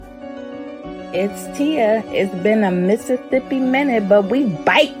It's Tia. It's been a Mississippi minute, but we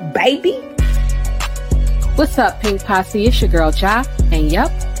bite, baby. What's up, Pink Posse? It's your girl, Ja. And yep,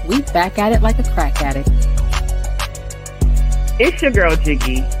 we back at it like a crack addict. It's your girl,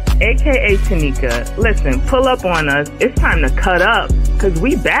 Jiggy, a.k.a. Tanika. Listen, pull up on us. It's time to cut up, because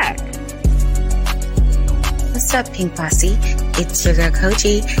we back. What's up, Pink Posse? It's your girl,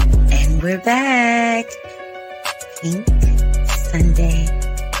 Kogi, and we're back. Pink Sunday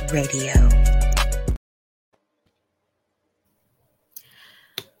Radio.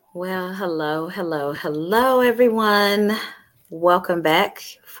 Well, hello, everyone. Welcome back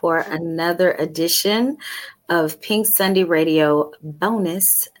for another edition of Pink Sunday Radio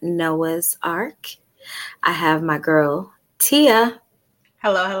bonus Noah's Ark. I have my girl, Tia.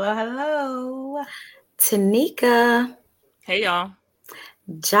 Hello. Tanika. Hey, y'all.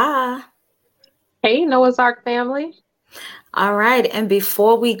 Ja. Hey, Noah's Ark family. All right. And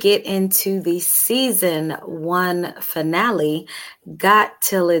before we get into the season 1 finale, Got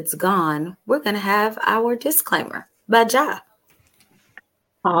Till It's Gone, we're going to have our disclaimer by Ja.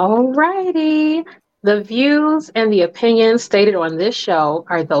 All righty. The views and the opinions stated on this show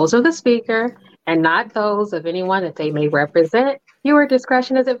are those of the speaker and not those of anyone that they may represent. Viewer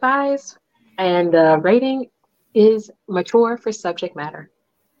discretion is advised, and the rating is mature for subject matter.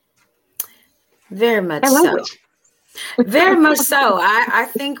 Very much so. Very much so. I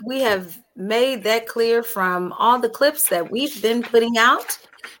think we have made that clear from all the clips that we've been putting out.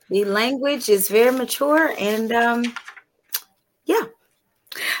 The language is very mature, and yeah.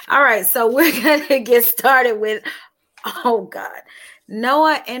 All right, so we're gonna get started with, oh God,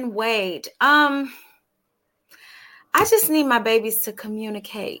 Noah and Wade. I just need my babies to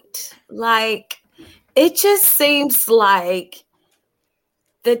communicate. Like, it just seems like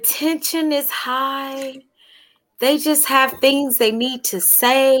the tension is high. They just have things they need to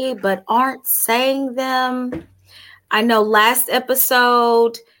say, but aren't saying them. I know last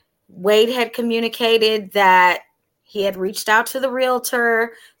episode, Wade had communicated that he had reached out to the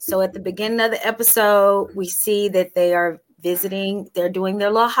realtor. So at the beginning of the episode, we see that they are visiting. They're doing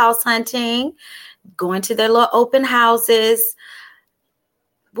their little house hunting, going to their little open houses.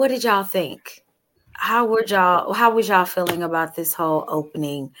 What did y'all think? How was y'all feeling about this whole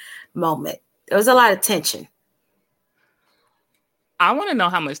opening moment? There was a lot of tension. I want to know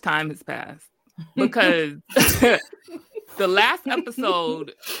how much time has passed, because the last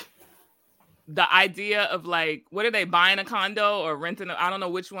episode, the idea of like, what are they, buying a condo or renting? I don't know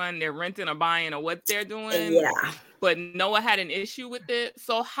which one they're renting or buying or what they're doing. Yeah. But Noah had an issue with it.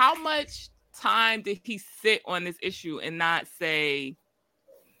 So how much time did he sit on this issue and not say,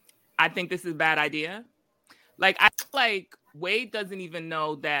 I think this is a bad idea? Like, I feel like Wade doesn't even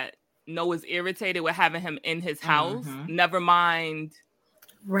know that Noah's irritated with having him in his house. Mm-hmm. Never mind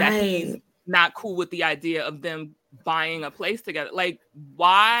that he's not cool with the idea of them buying a place together. Like,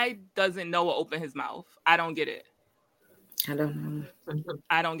 why doesn't Noah open his mouth? I don't get it. I don't know.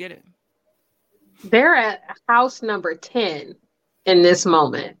 I don't get it. They're at house number 10 in this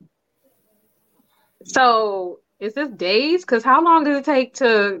moment. So is this days? Because how long does it take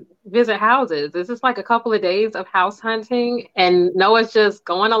to visit houses? Is this like a couple of days of house hunting and Noah's just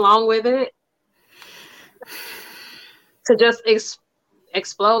going along with it to just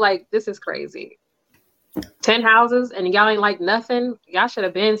explode? Like, this is crazy. 10 houses and y'all ain't like nothing. Y'all should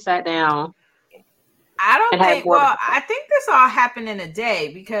have been sat down. I think this all happened in a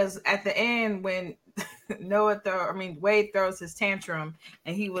day, because at the end when Wade throws his tantrum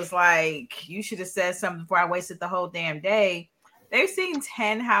and he was like, you should have said something before I wasted the whole damn day. They've seen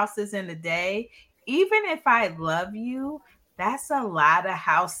 10 houses in a day. Even if I love you, that's a lot of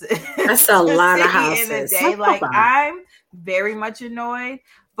houses. That's a lot of houses in a day. Like, I'm very much annoyed,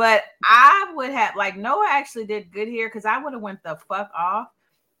 but I would have, like, Noah actually did good here, because I would have went the fuck off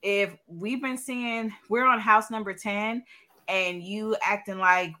if we've been seeing, we're on house number 10 and you acting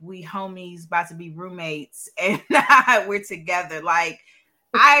like we homies about to be roommates and we're together. Like,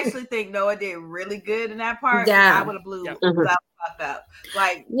 I actually think Noah did really good in that part. Yeah. I would have blew the fuck up.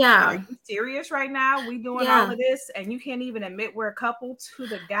 Like, are you serious right now? We doing all of this and you can't even admit we're a couple to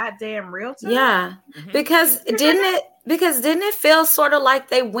the goddamn realtor? Yeah. Mm-hmm. Because didn't it feel sort of like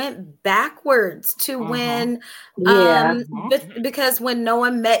they went backwards to when because when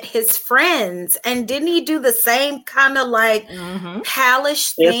Noah met his friends, and didn't he do the same kind of like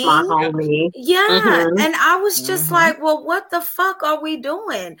palish thing? It's my homie. Yeah. And I was just like, well, what the fuck are we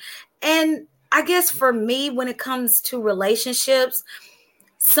doing? And I guess for me, when it comes to relationships,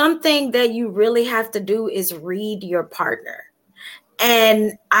 something that you really have to do is read your partner.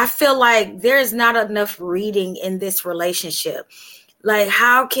 And I feel like there's not enough reading in this relationship. Like,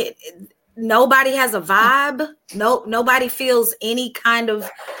 how can nobody has a vibe. Nobody feels any kind of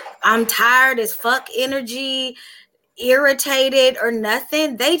I'm tired as fuck energy, irritated or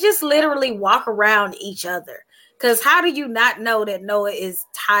nothing. They just literally walk around each other. Because how do you not know that Noah is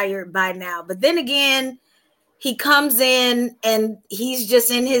tired by now? But then again, he comes in and he's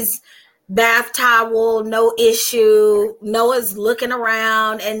just in his bath towel, no issue. Noah's looking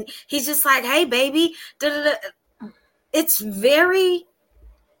around and he's just like, hey, baby. Da-da-da. It's very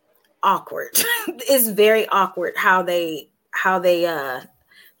awkward. It's very awkward how they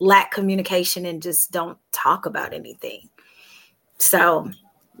lack communication and just don't talk about anything. So,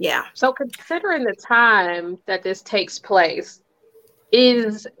 yeah. So considering the time that this takes place,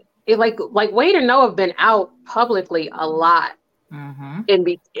 is it like Wade and Noah have been out publicly a lot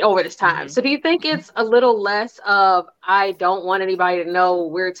over this time. So do you think it's a little less of I don't want anybody to know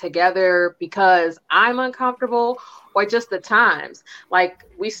we're together because I'm uncomfortable, or just the times? Like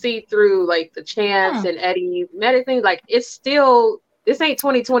we see through like the Chance and Eddie many things, like it's still, this ain't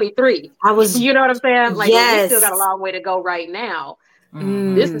 2023. You know what I'm saying? Like we still got a long way to go right now.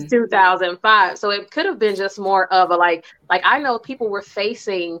 This is 2005. So it could have been just more of a like I know people were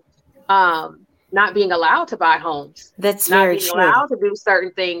facing not being allowed to buy homes. That's not very being true. allowed to do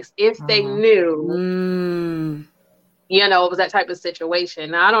certain things if they knew, you know, it was that type of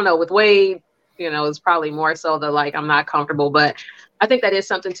situation. Now, I don't know, with Wade, you know, it's probably more so the like, I'm not comfortable, but I think that is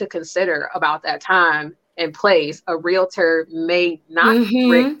something to consider about that time and place. A realtor may not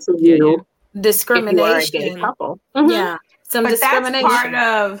bring to you discrimination. If you are a gay couple. Yeah. Some but discrimination. That's part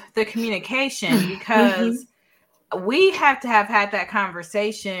of the communication, because we have to have had that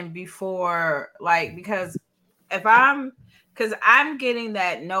conversation before, like, because I'm getting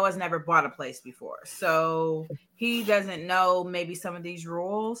that Noah's never bought a place before. So he doesn't know maybe some of these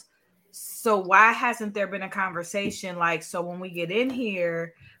rules. So why hasn't there been a conversation like, so when we get in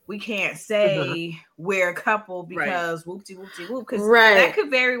here, we can't say we're a couple because whoopty whoopty whoop, because that could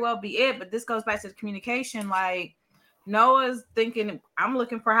very well be it. But this goes back to the communication. Like Noah's thinking, I'm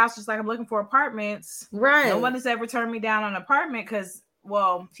looking for a house just like I'm looking for apartments. Right. No one has ever turned me down on an apartment because,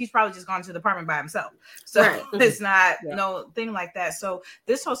 well, he's probably just gone to the apartment by himself. So it's not no thing like that. So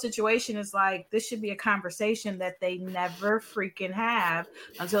this whole situation is like, this should be a conversation that they never freaking have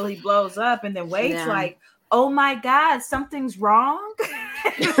until he blows up. And then Wade's like, oh my God, something's wrong.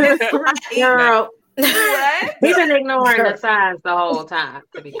 Girl. What? He's been ignoring the signs the whole time,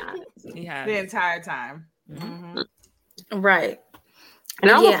 to be honest. The entire time. Right. And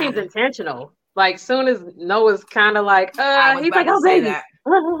it almost seems intentional. Like soon as Noah's kind of like, he's like, oh baby.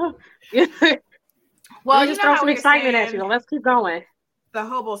 Well, just throw some excitement at you. Let's keep going. The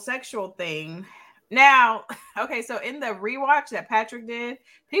homosexual thing. Now, okay, so in the rewatch that Patrick did,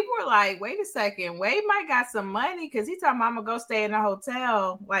 people were like, wait a second, Wade might got some money because he told Mama go stay in a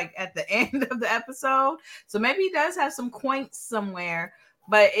hotel like at the end of the episode. So maybe he does have some coins somewhere,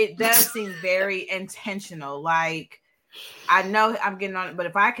 but it does seem very intentional. Like, I know I'm getting on it, but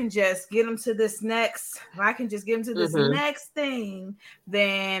if I can just get him to this next, next thing,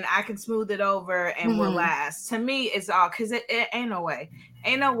 then I can smooth it over and we're last. To me, it's all because it ain't no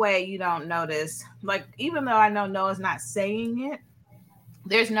way you don't notice. Like, even though I know Noah's not saying it,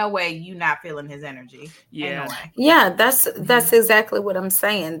 there's no way you not feeling his energy. Yeah. No way. Yeah, that's exactly what I'm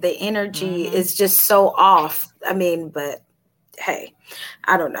saying. The energy is just so off. I mean, but hey,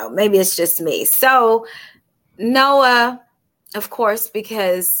 I don't know. Maybe it's just me. So Noah, of course,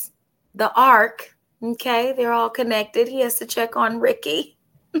 because the ark, okay, they're all connected. He has to check on Ricky.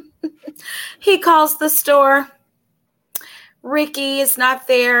 He calls the store. Ricky is not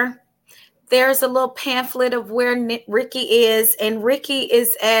there. There's a little pamphlet of where Ricky is, and Ricky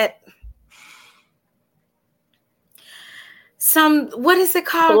is at what is it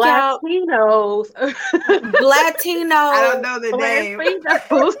called? Latinos. Latino. I don't know the name.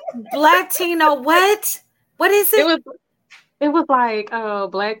 Latino. What? What is it? It was like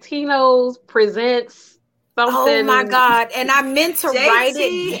Black Tinos presents something. Oh my God. And I meant to write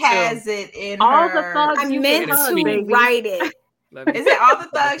it. JT has it in all her. the thugs I meant to write it. Is it all the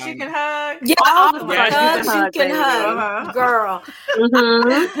thugs you can hug? Yeah, all the thugs you can hug, girl.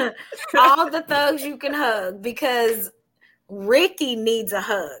 All the thugs you can hug, because Ricky needs a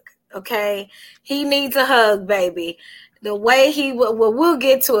hug. Okay. He needs a hug, baby. The way he we'll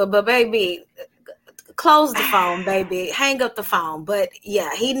get to it, but baby, close the phone, baby. Hang up the phone. But yeah,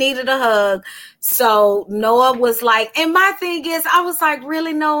 he needed a hug. So Noah was like, and my thing is, I was like,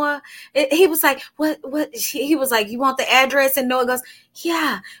 really, Noah? He was like, what? He was like, you want the address? And Noah goes,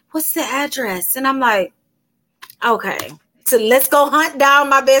 yeah, what's the address? And I'm like, okay. to let's go hunt down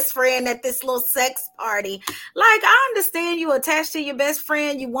my best friend at this little sex party. Like, I understand you attached to your best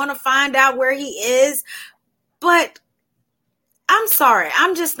friend. You want to find out where he is. But I'm sorry.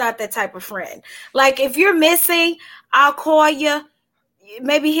 I'm just not that type of friend. Like, if you're missing, I'll call you.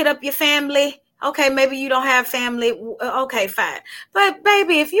 Maybe hit up your family. Okay, maybe you don't have family. Okay, fine. But,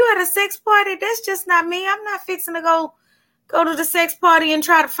 baby, if you at a sex party, that's just not me. I'm not fixing to go to the sex party and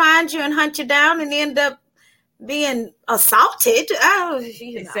try to find you and hunt you down and end up being assaulted.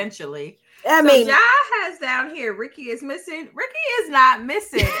 Essentially. I mean, Ja has down here, Ricky is missing. Ricky is not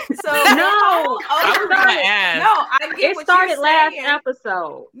missing. So No, I get it what started you're last saying.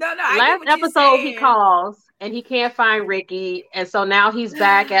 episode. No, last episode he calls and he can't find Ricky, and so now he's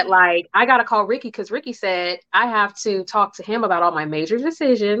back at like, I gotta call Ricky because Ricky said I have to talk to him about all my major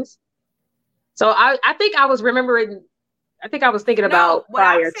decisions. So I think I was remembering. I think I was thinking about what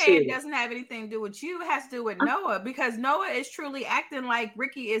I'm prior saying to. doesn't have anything to do with you. It has to do with Noah, because Noah is truly acting like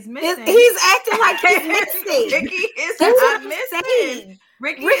Ricky is missing. He's acting like he's missing. Ricky is not missing.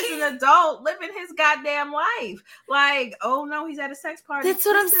 Ricky is an adult living his goddamn life. Like, oh no, he's at a sex party. That's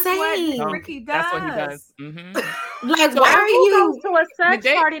what I'm saying. What Ricky does. That's what he does. Mm-hmm. Like, So why are you goes to a sex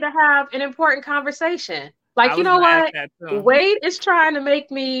party to have an important conversation? Like, you know what? Wade is trying to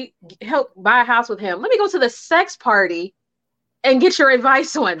make me help buy a house with him. Let me go to the sex party and get your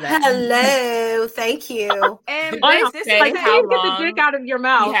advice on that. Hello, thank you. And this is like, how get the dick out of your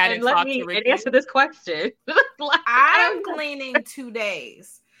mouth and let me answer this question. Like, I'm gleaning 2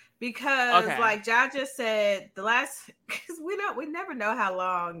 days because, like Ja just said, the last, because we never know how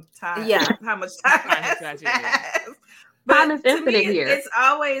long time, how much time has passed. But time is infinite here. It's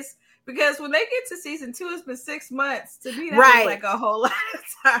always. Because when they get to season 2, it's been 6 months. To me, that was like a whole lot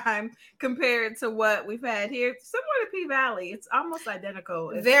of time compared to what we've had here. Similar to P-Valley. It's almost identical.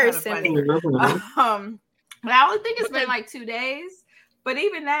 It's very similar. But I only think it's been like 2 days. But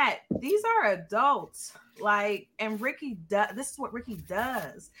even that, these are adults. Like, and Ricky does. This is what Ricky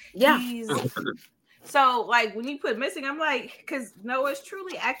does. Yeah. So, like, when you put missing, I'm like, because Noah's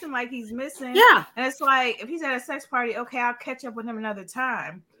truly acting like he's missing. Yeah. And it's like, if he's at a sex party, okay, I'll catch up with him another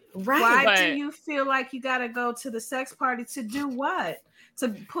time. Right. Why do you feel like you got to go to the sex party to do what? To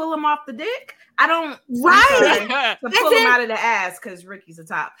pull him off the dick? I don't. Right. To pull him out of the ass because Ricky's a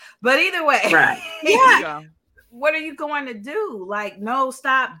top. But either way. Right. Yeah. What are you going to do? Like, no,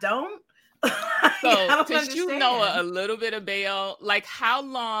 stop, don't? So to shoot Noah a little bit of bail, like, how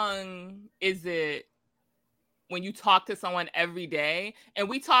long is it when you talk to someone every day? And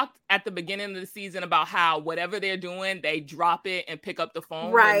we talked at the beginning of the season about how whatever they're doing, they drop it and pick up the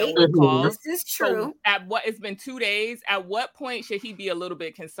phone. Right. When no one calls. This is true. So it's been 2 days. At what point should he be a little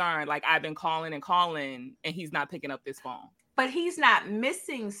bit concerned? Like, I've been calling and he's not picking up this phone. But he's not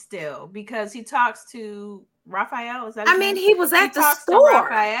missing still because he talks to Raphael. Is that his name? He was at the store.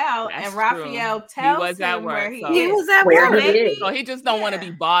 Raphael, and Raphael tells him where he was at work. So he just don't want to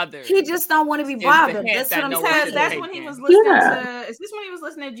be bothered. He just don't want to be bothered. That's what I'm saying. That's when he was listening to. Is this when he was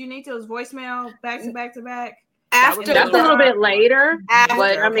listening to Junito's voicemail back to back? That's a little bit later.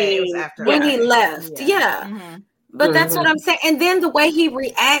 But I mean, when he left, Mm-hmm. But that's what I'm saying. And then the way he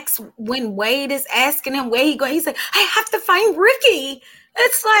reacts when Wade is asking him where he going, he's like, I have to find Ricky.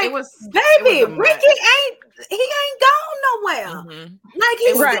 It's like, baby, Ricky ain't gone nowhere. Mm-hmm. Like,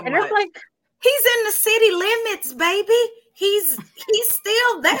 he's right. And it's like, he's in the city limits, baby. He's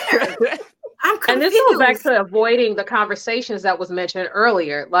still there. I'm confused. And this goes back to avoiding the conversations that was mentioned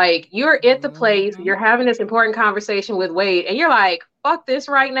earlier. Like, you're at the place, you're having this important conversation with Wade, and you're like, fuck this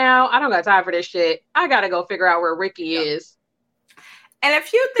right now. I don't got time for this shit. I gotta go figure out where Ricky is. And a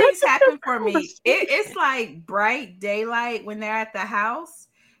few things happen for me. It's like bright daylight when they're at the house.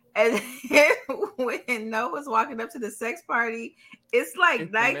 And then when Noah's walking up to the sex party, it's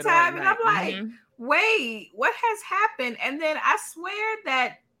like nighttime. And I'm like, wait, what has happened? And then I swear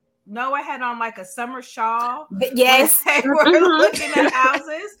that Noah had on like a summer shawl. Yes. They were looking at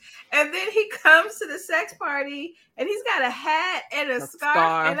houses. And then he comes to the sex party and he's got a hat and a scarf.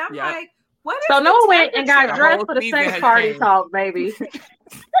 And I'm like, what is so the Noah went and got The dressed whole for the season sex has party changed. talk, baby.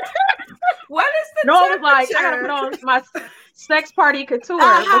 What is the Noah was like, I temperature? gotta put on my sex party couture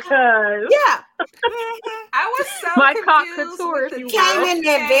because I was so my cock confused couture, with if you the Came will. in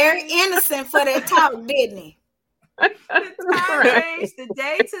there very innocent for that talk, didn't he? The time changed the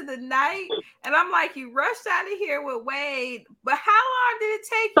day to the night, and I'm like, you rushed out of here with Wade, but how long did it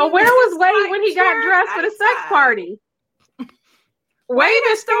take? So you where to was just, Wade like, when he got turn dressed for the sex outside? party? Wade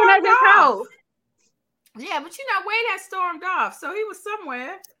is still at his house. Yeah, but you know, Wade had stormed off, so he was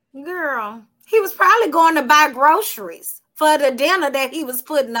somewhere. Girl, he was probably going to buy groceries for the dinner that he was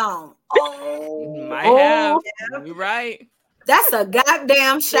putting on. Oh, Might have. You're right. that's a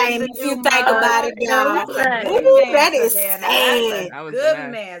goddamn shame if you think about it, y'all. That's a Ooh, good man, that is Savannah. sad. That's That a was good the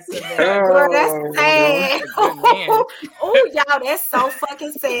man, mess. Savannah. Girl, that's Oh, sad. Good man. Oh, y'all, that's so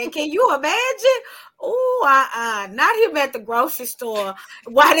fucking sad. Can you imagine? Oh, not him at the grocery store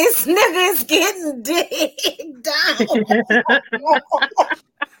while this nigga is getting digged down.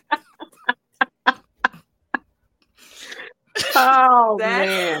 Oh, That's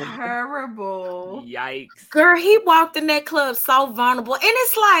man. terrible. Yikes. Girl, he walked in that club so vulnerable. And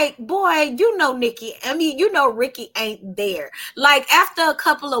it's like, boy, you know Nikki. I mean, you know Ricky ain't there. Like, after a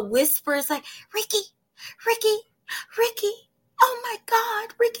couple of whispers, like, Ricky, oh my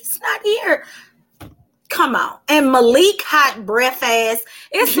God, Ricky's not here. Come on. And Malik hot breath ass.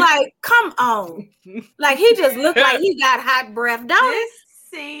 It's like, come on. Like, he just looked like he got hot breath, don't This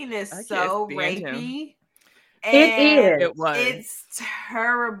scene is I so can't stand him. rapey. It is. It was. It's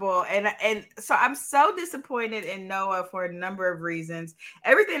terrible. And so I'm so disappointed in Noah for a number of reasons.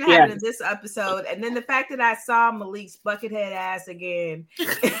 Everything that happened in this episode, and then the fact that I saw Malik's buckethead ass again in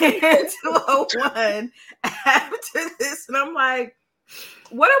 201 after this, and I'm like,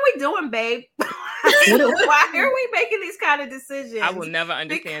 what are we doing, babe? Why are we making these kind of decisions? I will never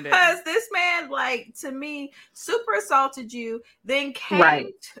understand it. Because this man, like, to me, super assaulted you, then came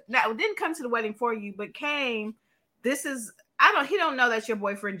Right. now didn't come to the wedding for you, but came. He don't know that's your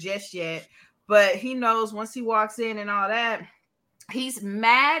boyfriend just yet, but he knows once he walks in and all that, he's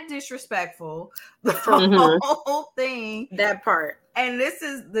mad disrespectful. The whole thing. That part. And this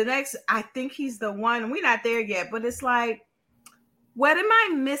is the next, I think he's the one. We're not there yet, but it's like, what am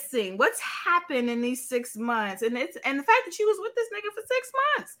I missing? What's happened in these 6 months? And the fact that you was with this nigga for 6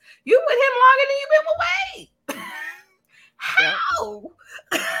 months. You with him longer than you've been away. How?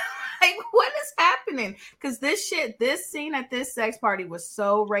 Like, what is happening? Because this scene at this sex party was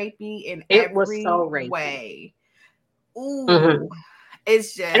so rapey in every way. Ooh.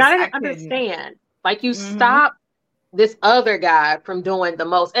 It's just, and I didn't understand. Like, you stop this other guy from doing the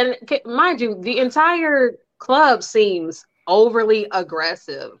most. And mind you, the entire club seems overly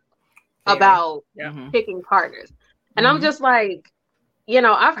aggressive about picking partners. And I'm just like,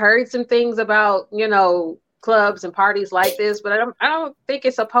 I've heard some things about, clubs and parties like this, but I don't think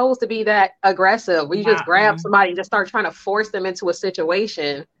it's supposed to be that aggressive. We just grab somebody and just start trying to force them into a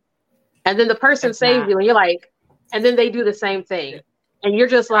situation. And then the person saves you and you're like, and then they do the same thing. And you're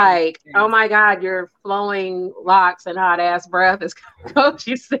just like, oh my God, your flowing locks and hot ass breath, as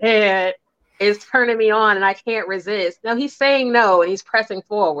Kogi said, is turning me on and I can't resist. No, he's saying no and he's pressing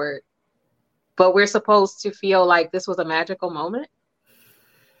forward. But we're supposed to feel like this was a magical moment.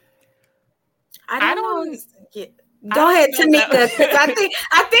 I don't know. Go ahead, Tanika, because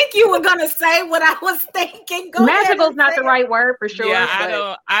I think you were gonna say what I was thinking. Magical's not the right word for sure.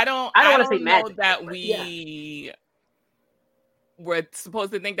 Yeah, I don't want to say magic. That we were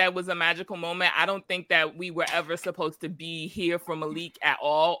supposed to think that was a magical moment. I don't think that we were ever supposed to be here for Malik at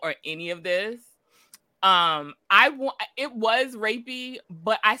all or any of this. It was rapey,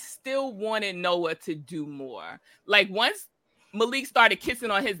 but I still wanted Noah to do more. Like, once Malik started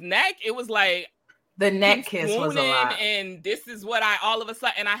kissing on his neck, it was like the neck kiss was a lot. And this is what I all of a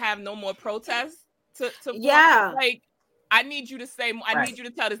sudden, and I have no more protests to like, I need you to say, I need you to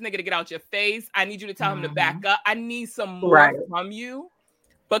tell this nigga to get out your face. I need you to tell him to back up. I need some more from you,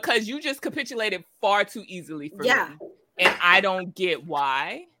 because you just capitulated far too easily for me. And I don't get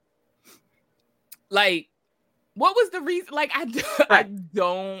why. Like, what was the reason? Like, I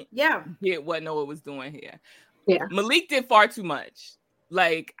don't get what Noah was doing here. Yeah. Malik did far too much.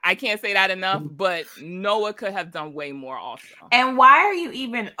 Like, I can't say that enough, but Noah could have done way more also. And why are you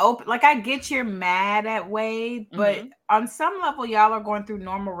even open? Like, I get you're mad at Wade, but on some level, y'all are going through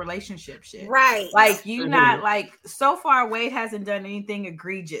normal relationship shit. Right. Like, you not, like, so far, Wade hasn't done anything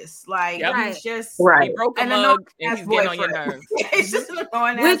egregious. Like, he's just... He broke a mug and he's getting on your nerves. It's just an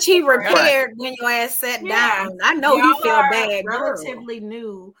annoying which he repaired when your ass sat down. I know you feel bad. Relatively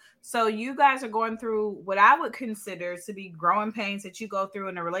new. So you guys are going through what I would consider to be growing pains that you go through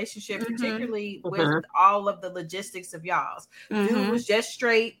in a relationship, particularly with all of the logistics of y'all's. Dude was just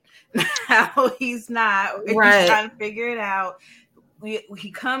straight. Now he's not. He's trying to figure it out. He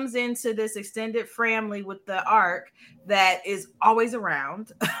comes into this extended family with the arc that is always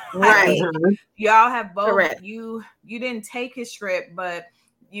around. Right. Y'all have both. Correct. You didn't take his script, but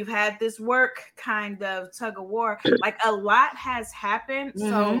you've had this work kind of tug of war. Like, a lot has happened.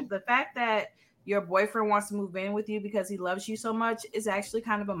 So the fact that your boyfriend wants to move in with you because he loves you so much is actually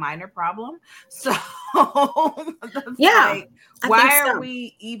kind of a minor problem. So yeah, like, why are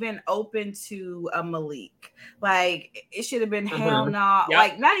we even open to a Malik? Like, it should have been hell no. Yep.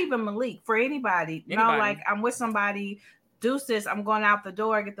 Like, not even Malik, for anybody. No, like, I'm with somebody, deuces, I'm going out the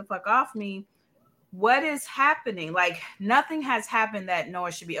door, get the fuck off me. What is happening? Like, nothing has happened that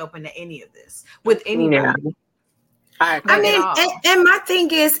Noah should be open to any of this with anybody. Yeah. I mean, and my thing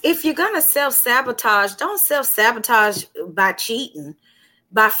is, if you're gonna self-sabotage, don't self-sabotage by cheating,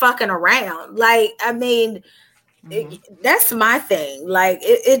 by fucking around. Like, I mean, that's my thing. Like,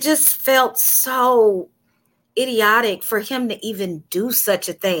 it just felt so idiotic for him to even do such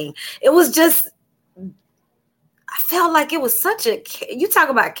a thing. It was just, I felt like it was such a, you talk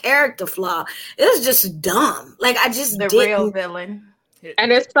about character flaw, it was just dumb. Like, I just the real villain.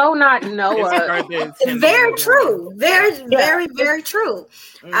 And it's so not Noah. It's very true. Very true.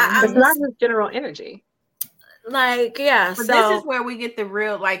 It's not his general energy. Like, yeah. But so this is where we get the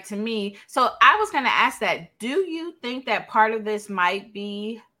real, like, to me. So I was going to ask that. Do you think that part of this might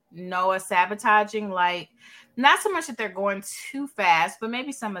be Noah sabotaging? Like, not so much that they're going too fast, but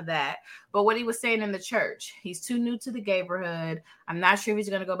maybe some of that. But what he was saying in the church, he's too new to the neighborhood. I'm not sure if he's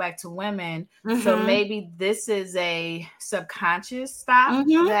going to go back to women. So maybe this is a subconscious stop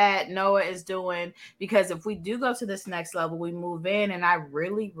that Noah is doing. Because if we do go to this next level, we move in and I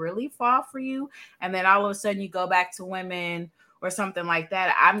really, really fall for you. And then all of a sudden you go back to women or something like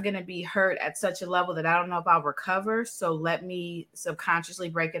that. I'm going to be hurt at such a level that I don't know if I'll recover. So let me subconsciously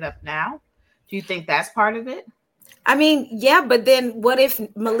break it up now. Do you think that's part of it? I mean, yeah, but then what if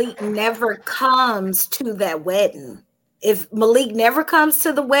Malik never comes to that wedding? If Malik never comes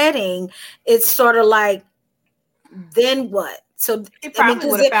to the wedding, it's sort of like, then what? So he probably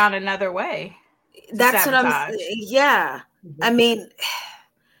would have found another way. That's what I'm saying. Yeah. I mean,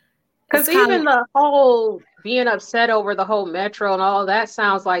 because even the whole being upset over the whole metro and all that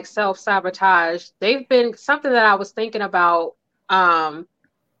sounds like self-sabotage. They've been something that I was thinking about.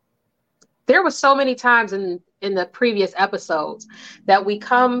 There was so many times in the previous episodes that we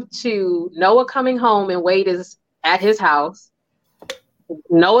come to Noah coming home and Wade is at his house,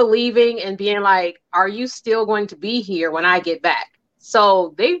 Noah leaving and being like, are you still going to be here when I get back?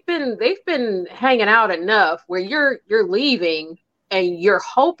 So they've been hanging out enough where you're leaving and you're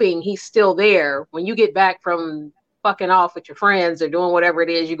hoping he's still there when you get back from fucking off with your friends or doing whatever it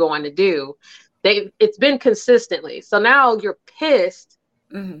is you're going to do. It's been consistently. So now you're pissed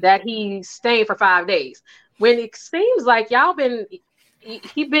that he's staying for 5 days when it seems like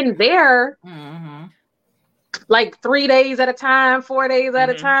he been there like 3 days at a time, 4 days at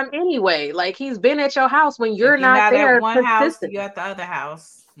a time anyway. Like, he's been at your house when you're not there. At one house, you're at the other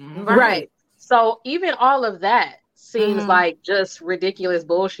house. Right. So even all of that seems like just ridiculous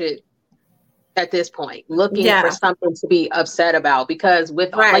bullshit at this point, looking for something to be upset about, because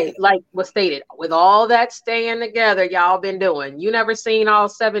with like was stated, with all that staying together y'all been doing, you never seen all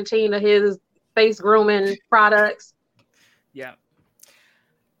 17 of his face grooming products. Yeah.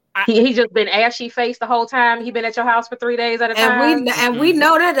 He just been ashy faced the whole time. He been at your house for 3 days at a time. And we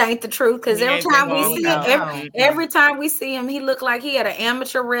know that ain't the truth, because every time we see him, he look like he had an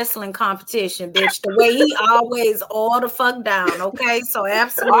amateur wrestling competition, bitch. The way he always all the fuck down. Okay, so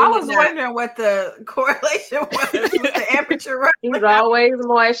absolutely. I was wondering what the correlation was with the amateur wrestling. He's always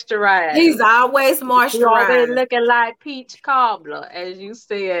moisturized. He's always looking like peach cobbler, as you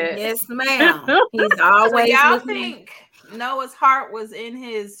said. Yes, ma'am. He's always. So y'all think Noah's heart was in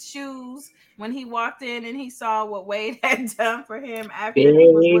his shoes when he walked in and he saw what Wade had done for him after he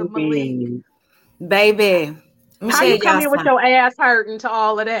was with Malik? Baby. How you come in with your ass hurting to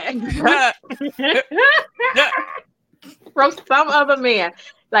all of that? From some other man.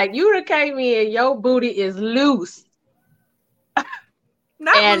 Like, you done came in, your booty is loose.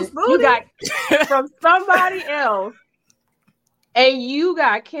 Not loose booty. You got from somebody else, and you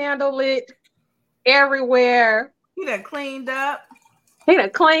got candlelit everywhere. He done cleaned up. He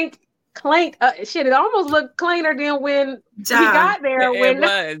done cleaned shit. It almost looked cleaner than when he got there.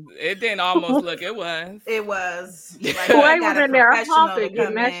 It didn't almost look. It was. It was. Like, Boy was in there humping,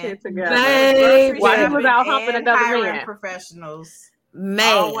 getting that shit together. While he was out humping another man. Professionals. Man.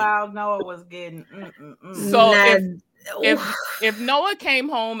 Oh wow, Noah was getting. So if Noah came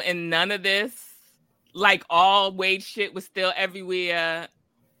home and none of this, like all Wade shit was still everywhere,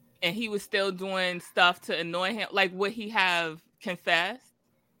 and he was still doing stuff to annoy him, like, would he have confessed?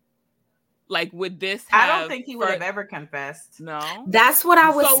 Like, would this have... I don't think he would have ever confessed. No? That's what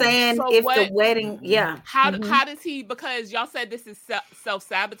I was saying. If the wedding... Yeah. How does he... Because y'all said this is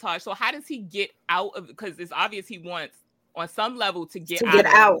self-sabotage. So how does he get out of... Because it's obvious he wants, on some level, to get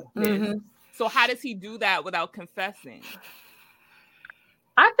out. So how does he do that without confessing?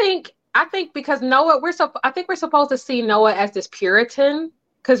 I think because Noah, I think we're supposed to see Noah as this Puritan.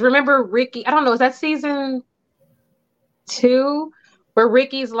 Because remember Ricky, I don't know, is that season 2 where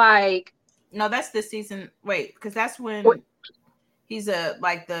Ricky's like, no, that's the season. Wait, because that's when he's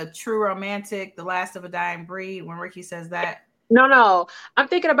like the true romantic, the last of a dying breed. When Ricky says that. No, I'm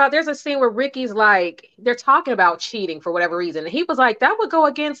thinking about, there's a scene where Ricky's like, they're talking about cheating for whatever reason. And he was like, that would go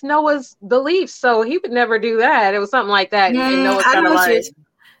against Noah's beliefs, so he would never do that. It was something like that. And Noah's kind of like,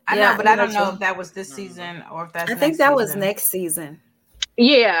 I know, but I don't know if that was this season or if that's. I think that was next season.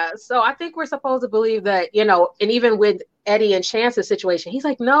 Yeah, so I think we're supposed to believe that, and even with Eddie and Chance's situation, he's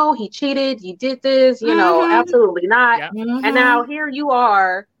like, no, he cheated, he did this, absolutely not. Yep. And now here you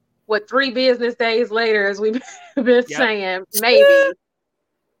are, 3 business days later, as we've been saying, maybe,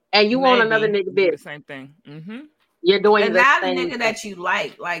 and you want another nigga bit. The same thing. Mm-hmm. You're doing and the not same a nigga thing. that you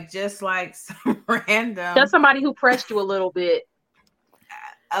like just like some random. Just somebody who pressed you a little bit.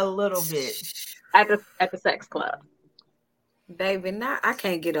 A little bit. At the sex club. Baby, now I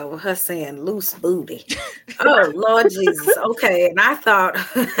can't get over her saying loose booty. Oh, Lord Jesus. Okay. And I thought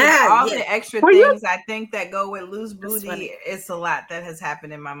all the extra things I think that go with loose booty, it's a lot that has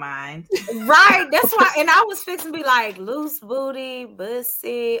happened in my mind. Right. That's why. And I was fixing to be like loose booty,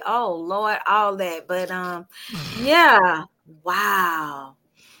 pussy. Oh, Lord, all that. But yeah. Wow.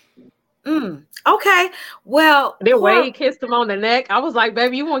 Okay. Well, then Wade kissed him on the neck. I was like,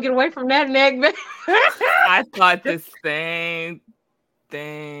 baby, you won't get away from that neck, baby. I thought the same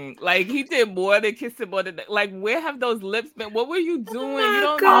thing. Like, he did more than kiss him on the neck. Like, where have those lips been? What were you doing? You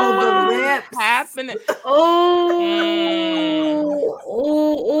don't know the lips happening. Oh,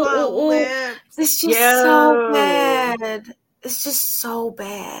 it's just so bad. It's just so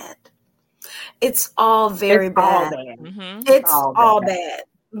bad. It's all very bad. It's all bad.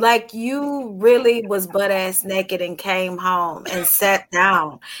 Like, you really was butt ass naked and came home and sat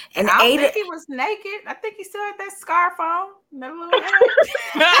down and I ate don't think it. he was naked. I think he still had that scarf on. That little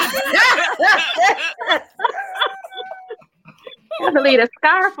I believe the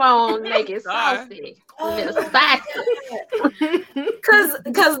scarf on make it saucy.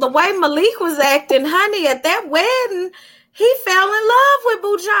 Because the way Malik was acting, honey, at that wedding, he fell in love with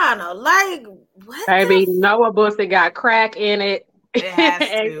Bujana. Like, what? Baby, Noah Bussy got crack in it. It has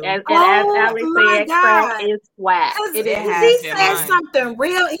to. as Alex said, crack is swag. He said something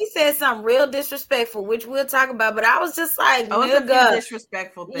real. He said something real disrespectful, which we'll talk about. But I was just like, nigga,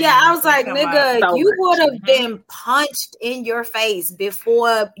 disrespectful. Yeah, I was like, nigga, you would have been punched in your face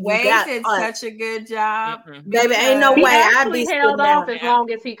before you got did punched. such a good job, baby. Ain't no way I'd be held off as long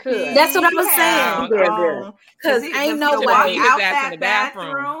as he could. That's what I was saying. Because ain't no way out that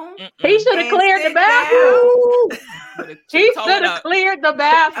bathroom. He should have cleared the bathroom. He should have cleared the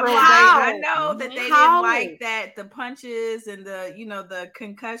bathroom. I know that they didn't like that, the punches and the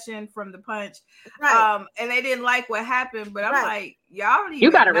concussion from the punch. Right. And they didn't like what happened, but I'm like, y'all don't even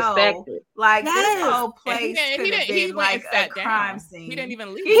you gotta respect it. Like, this whole place could have been like a crime scene. He didn't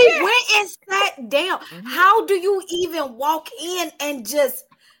even leave. He went and sat down. How do you even walk in and just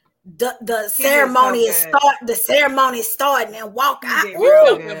the ceremony starting and walk out?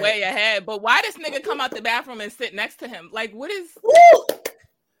 Way ahead. But why does nigga come out the bathroom and sit next to him? Like, what is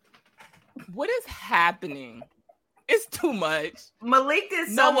happening? It's too much. Malik did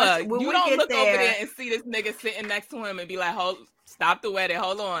so much. When you don't look over there and see this nigga sitting next to him and be like, stop the wedding.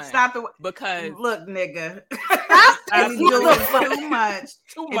 Hold on. Because look, nigga. I'm doing too much.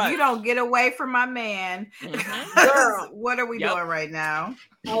 If you don't get away from my man, girl, what are we doing right now?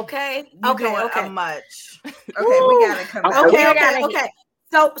 Okay. Okay. Much. Okay, we gotta come back. Okay.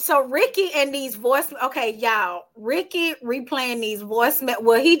 So Ricky and these voice. Okay, y'all. Ricky replaying these voice.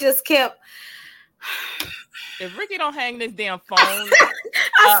 Well, he just kept. If Ricky don't hang this damn phone.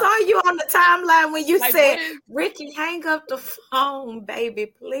 I saw you on the timeline when you said, Ricky, hang up the phone, baby,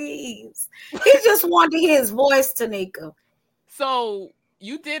 please. He just wanted to hear his voice, Tanika. So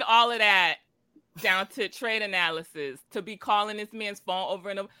you did all of that down to trade analysis to be calling this man's phone over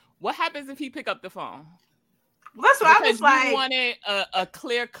and over. What happens if he pick up the phone? Well, that's what I was like. You wanted a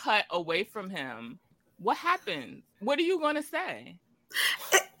clear cut away from him. What happens? What are you going to say?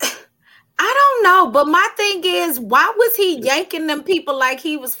 I don't know, but my thing is, why was he yanking them people like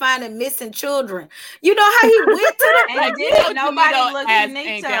he was finding missing children? You know how he went to the and didn't nobody look at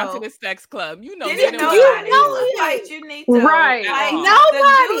Nito down to the sex club. You know, like Janito, right? Like,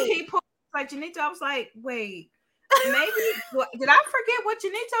 nobody. He pulled like Janito. I was like, wait, maybe did I forget what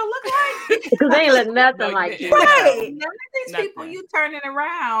Janito looked like? Because they look nothing like you. Right. None of these people you turning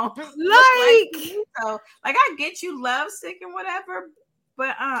around like Janito. Like, I get you love sick and whatever.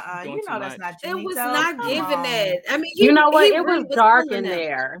 But you know that's not It Unique. was not given that. I mean, you know what? he It really was dark in feeling them.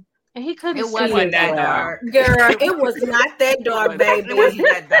 there, and he couldn't It see wasn't as that well. dark. Girl, it was not that dark, baby. It wasn't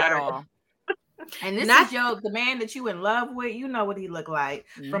that at dark. all. And this Not- is the man that you in love with. You know what he looked like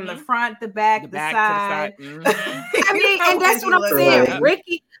from the Mhm. front, the back, the side. to the side. Mhm. I mean, and that's what I'm saying.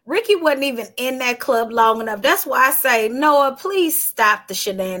 Ricky wasn't even in that club long enough. That's why I say, Noah, please stop the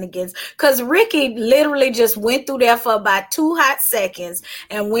shenanigans. Because Ricky literally just went through there for about 2 hot seconds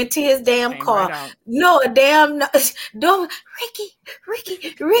and went to his damn Came car. right out. Don't,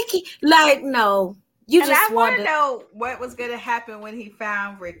 Ricky. Like, no. You And just I want to wanted. know what was going to happen when he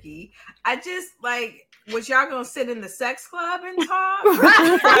found Ricky. I just was y'all going to sit in the sex club and talk?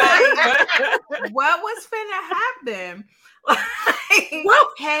 What was finna happen?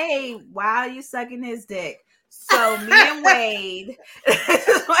 Hey, why are you sucking his dick? So me and Wade.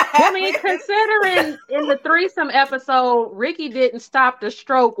 I mean, considering in the threesome episode, Ricky didn't stop the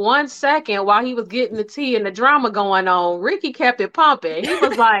stroke 1 second while he was getting the tea and the drama going on. Ricky kept it pumping. He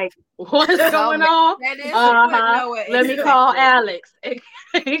was like, "What's going on? That is Let me call Alex."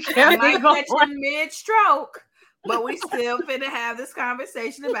 He kept I it might catch going. him mid-stroke, but we still finna have this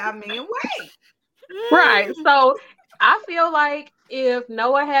conversation about me and Wade. Right. So I feel like if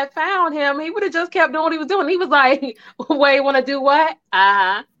Noah had found him, he would have just kept doing what he was doing. He was like, "Wait, want to do what?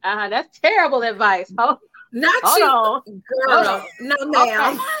 That's terrible advice." Not Hold you, on. girl. No,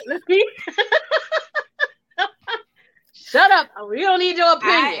 ma'am. Okay. Let me shut up. We don't need your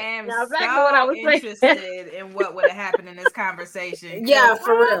opinion. I am now, back to what I was interested in what would have happened in this conversation. Yeah,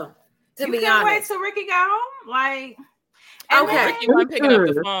 for real. To You be can't wait honest. till Ricky got home, Okay. Ricky wasn't picking up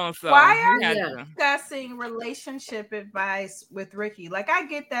the phone, so why he are had you to. discussing relationship advice with Ricky? Like, I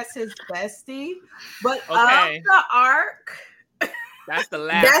get that's his bestie, but Okay. of the arc, That's the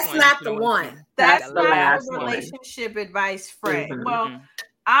last. That's one not you the should've one. went to. that's the not last the one. relationship advice friend. Mhm. Well,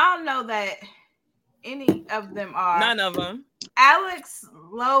 I don't know that any of them are. None of them. Alex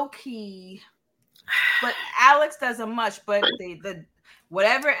low key, but Alex doesn't much. But the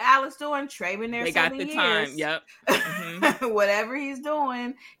whatever Alex doing, Trey been there They got 7 the years. time. Yep. Whatever he's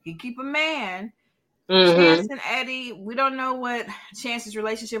doing, he keep a man. Mhm. Chance and Eddie, we don't know what Chance's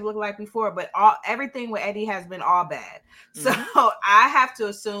relationship looked like before, but everything with Eddie has been all bad. So I have to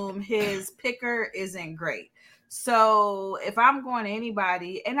assume his picker isn't great. So if I'm going to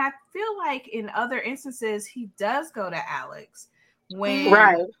anybody, and I feel like in other instances he does go to Alex when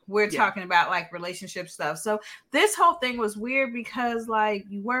we're talking about like relationship stuff. So this whole thing was weird because like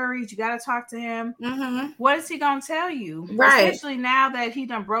you worried, you got to talk to him. What is he gonna tell you? Right. Especially now that he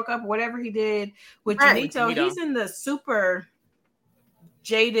done broke up whatever he did with Right. Janito. He's in the super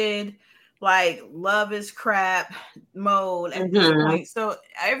jaded, like love is crap mode at this point. So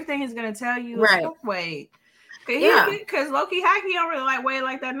everything he's gonna tell you is Wade. Because Loki Hacky don't really like Wade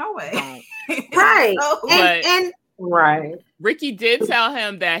like that, no way. Right. So, Right. Ricky did tell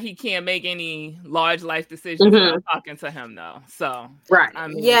him that he can't make any large life decisions without talking to him, though. So, I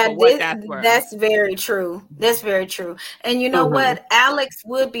mean, that's very true. That's very true. And you know what? Alex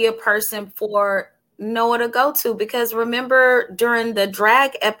would be a person for Noah to go to because remember during the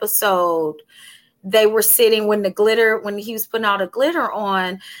drag episode, they were sitting when he was putting all the glitter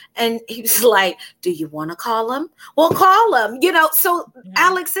on, and he was like, "Do you want to call him? Well, call him." So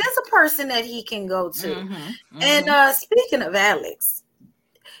Alex is a person that he can go to. And speaking of Alex,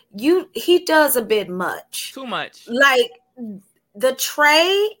 he does a bit much. Too much. Like the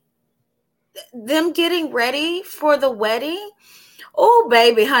Trey, them getting ready for the wedding. Oh,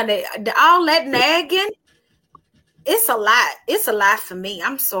 baby, honey, all that nagging. It's a lot. It's a lot for me.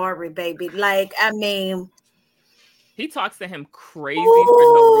 I'm sorry, baby. Like, I mean, he talks to him crazy for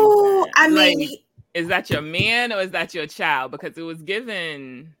no reason. I mean, like, is that your man or is that your child? Because it was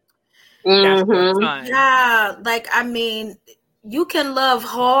given. That's your son. Yeah, like I mean, you can love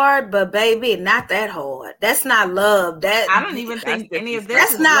hard, but baby, not that hard. That's not love. That I don't even think any of this.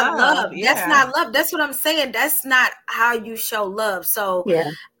 That's is not love. Yeah. That's not love. That's what I'm saying. That's not how you show love. So,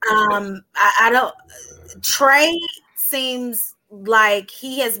 I don't. Trey seems like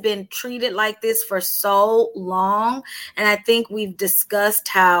he has been treated like this for so long, and I think we've discussed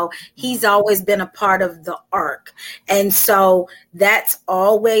how he's always been a part of the arc, and so that's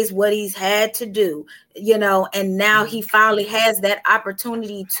always what he's had to do, and now he finally has that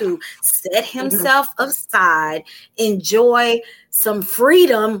opportunity to set himself aside, enjoy some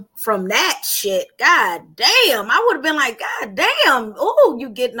freedom from that shit. God damn, I would have been like, God damn, oh, you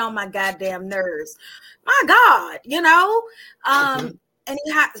getting on my goddamn nerves. My God, and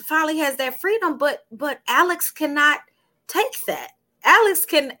he finally has that freedom, but Alex cannot take that. Alex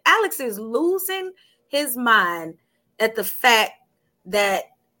is losing his mind at the fact that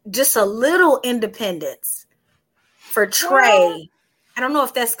just a little independence for Trey. Well, I don't know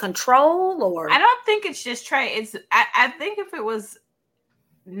if that's control or. I don't think it's just Trey. I think if it was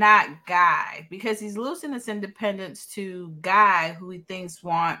not Guy, because he's losing his independence to Guy, who he thinks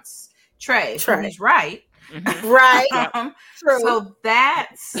wants Trey. He's right. Mm-hmm. Right. So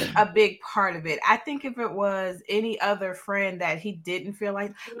that's a big part of it. I think if it was any other friend that he didn't feel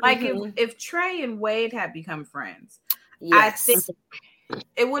like if Trey and Wade had become friends, yes. I think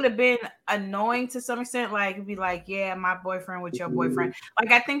it would have been annoying to some extent. Like, it'd be like, yeah, my boyfriend with your boyfriend.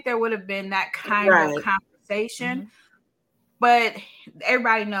 Like, I think there would have been that kind of conversation. Mm-hmm. But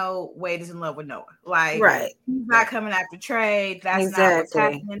everybody know Wade is in love with Noah. Like, he's not coming after Trey. That's not what's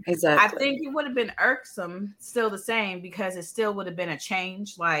happening. Exactly. I think it would have been irksome, still the same, because it still would have been a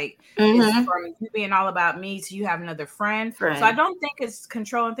change. Like, it's from you being all about me to you have another friend. So I don't think it's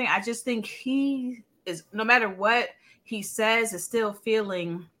controlling thing. I just think he is, no matter what he says, is still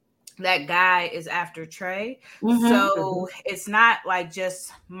feeling that Guy is after Trey. Mm-hmm. So it's not like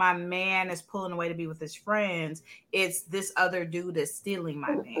just my man is pulling away to be with his friends. It's this other dude is stealing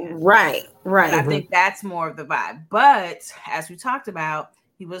my man. Right. And I think that's more of the vibe. But as we talked about,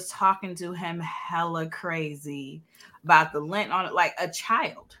 he was talking to him hella crazy about the lint on it, like a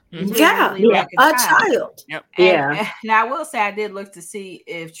child. Like a child. Yep. And I will say, I did look to see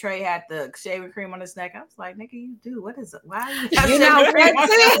if Trey had the shaving cream on his neck. I was like, nigga, you do. What is it? Why are you not even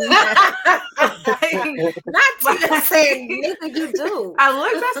saying, nigga, you do. I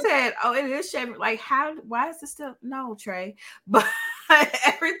looked, I said, oh, it is shaving. Like, why is this still? No, Trey. But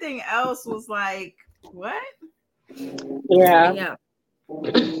everything else was like, what? Yeah.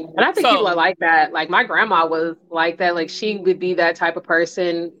 And I think people are like that. Like, my grandma was like that. Like, she would be that type of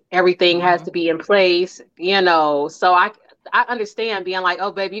person. Everything has to be in place, So I understand being like, oh,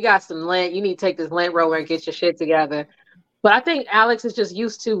 baby, you got some lint. You need to take this lint roller and get your shit together. But I think Alex is just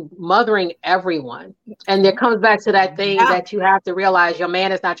used to mothering everyone. And it comes back to that thing that you have to realize your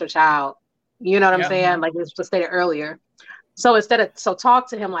man is not your child. You know what I'm saying? Like, it was just stated earlier. So talk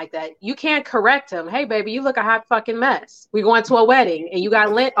to him like that. You can't correct him. Hey, baby, you look a hot fucking mess. We're going to a wedding and you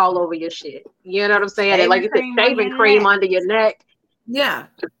got lint all over your shit. You know what I'm saying? And like you said, shaving cream under your neck. Yeah.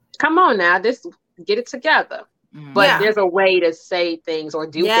 Come on now. Get it together. But there's a way to say things or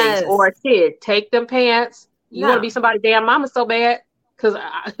do things. Or a kid, take them pants. You want to be somebody's damn mama so bad? Because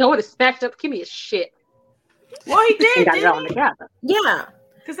I would have snatched up. Give me a shit. Well, he did. Got it all together. Yeah.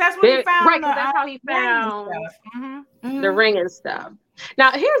 Because that's what he found. Right, because that's how he found the ring and stuff.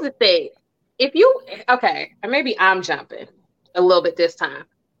 Now, here's the thing. And maybe I'm jumping a little bit this time.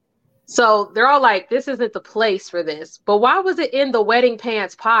 So they're all like, this isn't the place for this. But why was it in the wedding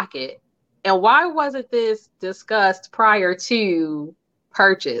pants pocket? And why wasn't this discussed prior to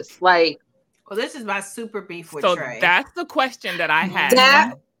purchase? Like, well, this is my super beef with Trey. So that's the question that I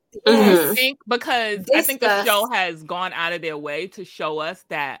had. I think because I think the show has gone out of their way to show us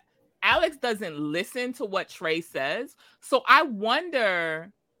that Alex doesn't listen to what Trey says. So I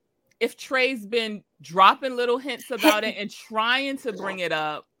wonder if Trey's been dropping little hints about it and trying to bring it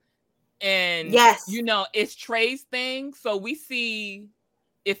up. And, it's Trey's thing. So we see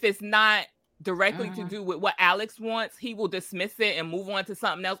if it's not directly to do with what Alex wants, he will dismiss it and move on to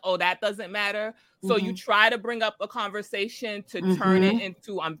something else. Oh, that doesn't matter. So you try to bring up a conversation to turn it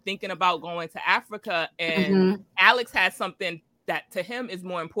into, I'm thinking about going to Africa, and Alex has something that to him is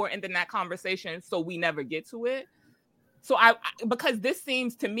more important than that conversation. So we never get to it. So because this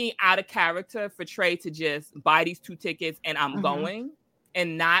seems to me out of character for Trey to just buy these 2 tickets and I'm going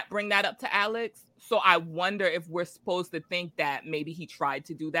and not bring that up to Alex. So I wonder if we're supposed to think that maybe he tried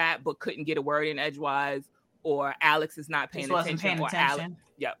to do that, but couldn't get a word in edgewise, or Alex is not paying attention. Alex.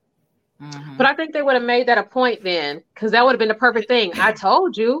 Yep. But I think they would have made that a point then, because that would have been the perfect thing. I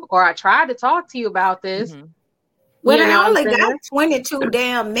told you, or I tried to talk to you about this. Well, I only got 22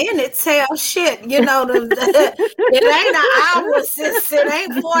 damn minutes. Hell shit, it ain't an hour, sis. It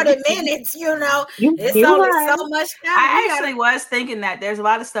ain't 40 minutes, It's only so much time. I actually was thinking that there's a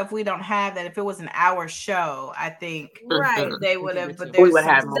lot of stuff we don't have that if it was an hour show, I think they would have, but there's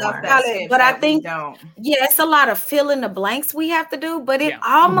some stuff but I think don't. It's a lot of fill in the blanks we have to do, but it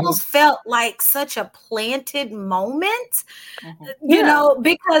almost felt like such a planted moment,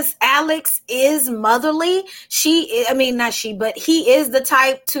 because Alex is motherly. Not she, but he is the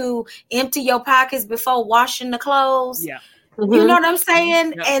type to empty your pockets before washing the clothes. Yeah. You know what I'm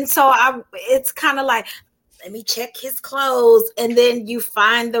saying? Yep. And so it's kind of like, let me check his clothes. And then you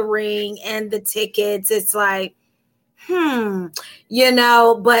find the ring and the tickets. It's like,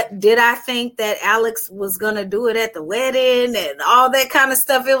 But did I think that Alex was gonna do it at the wedding and all that kind of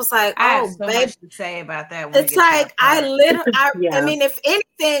stuff? It was like, I have so babe, much to say about that. It's like I mean, if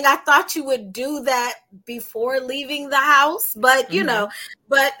anything, I thought you would do that before leaving the house, but that's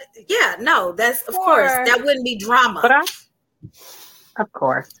of course that wouldn't be drama. But of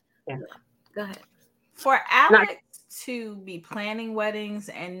course, yeah. Go ahead. For Alex to be planning weddings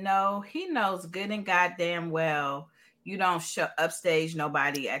and he knows good and goddamn well you don't upstage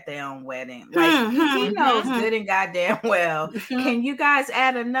nobody at their own wedding. Like he knows good and goddamn well. Can you guys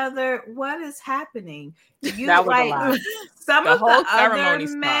add another? What is happening? You that was a lot. Some of the other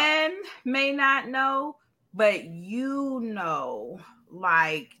men may not know, but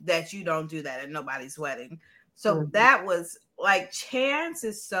like that you don't do that at nobody's wedding. So that was like Chance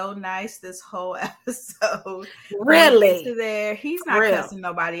is so nice this whole episode. Really? He's not cussing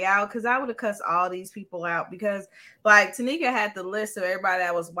nobody out because I would have cussed all these people out because like Tanika had the list of everybody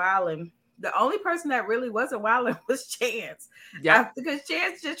that was wilding. The only person that really wasn't wilding was Chance. Yeah. Because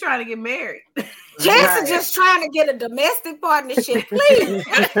Chance is just trying to get married. Chance is just trying to get a domestic partnership, please.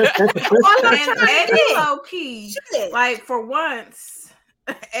 And Eddie low-key, like for once,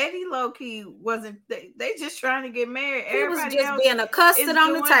 Eddie low-key wasn't. They just trying to get married. Everybody was just being accosted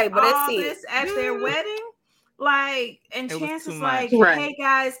on the table. That's it. At their wedding, like, and Chance is like, "Hey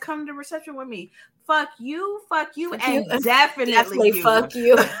guys, come to reception with me." Fuck you, and definitely fuck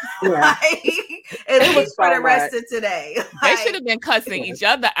you. At least for the rest of today. They should have been cussing each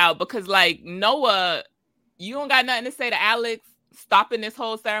other out because, like, Noah, you don't got nothing to say to Alex stopping this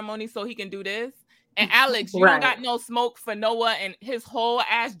whole ceremony so he can do this. And Alex, you don't got no smoke for Noah and his whole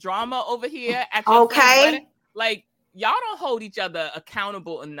ass drama over here at your wedding. Like, y'all don't hold each other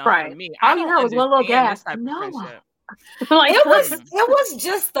accountable enough for me. All you heard was one little gas. Noah. Like, it was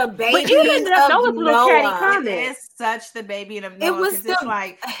just the baby of Noah. It's such the baby of Noah. It was it's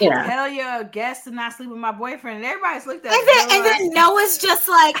like, hell yeah, a guest to not sleep with my boyfriend. And everybody's looked at it. And then Noah's just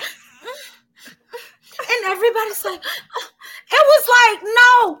like, and everybody's like, it was like,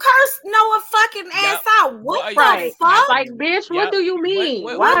 no, curse Noah fucking ass out. What the fuck? Like, bitch, what do you mean?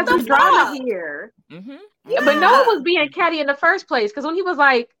 Why is the drama here? But Noah was being catty in the first place because when he was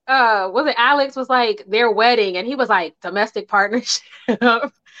like, was it Alex was like their wedding and he was like domestic partnership.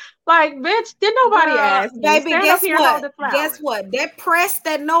 Like, bitch, did nobody ask you? Baby, guess what? That press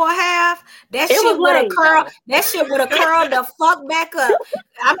that Noah have, that shit would have curled the fuck back up.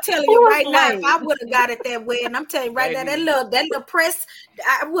 I'm telling you right now, if I would have got it that way, and I'm telling you right now, that little press,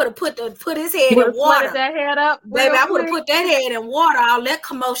 I would have put his head in water. That head up, baby. I would have put that head in water. All that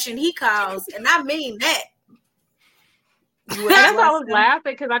commotion he caused, and I mean that. That's why I was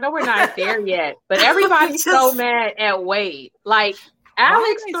laughing because I know we're not there yet, but everybody's so mad at Wade. Like,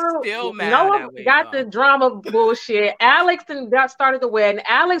 Alex Noah got the drama bullshit. Alex started the wedding.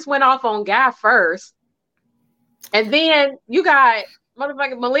 Alex went off on Guy first. And then you got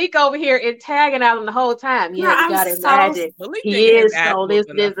motherfucking Malik over here and tagging at him the whole time. You got to imagine. He is so this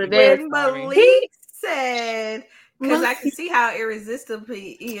and this. When Malik said, because I can see how irresistible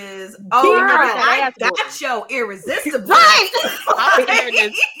he is. Oh, I got your irresistible. Right.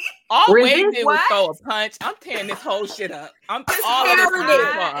 All Wade did was throw a punch. I'm tearing this whole shit up.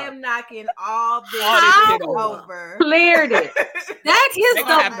 I am knocking all this shit over. Cleared it. That is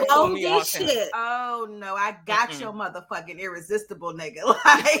the boldest shit. Oh no, I got your motherfucking irresistible nigga.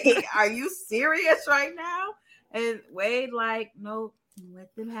 Like, are you serious right now? And Wade, like, nope.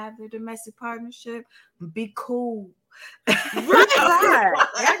 Let them have their domestic partnership. Be cool. Right.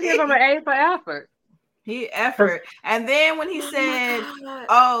 I give him an A for effort. Effort. And then when he said,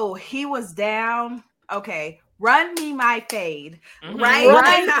 he was down. Okay, run me my fade. Right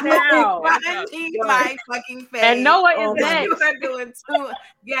now. Run me my fucking fade. And Noah is next. You are doing too.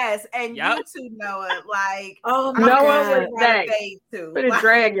 Yes, and you too, Noah. Like, Noah was next. Better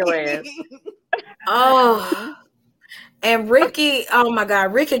drag your ass. And Ricky, oh my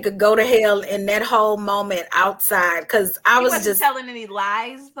God, Ricky could go to hell in that whole moment outside because I was just telling any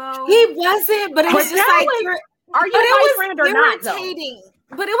lies though. He wasn't, but it was just like, are you my friend or not?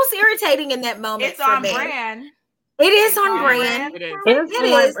 But it was irritating in that moment. It's on brand. It is on brand. It is.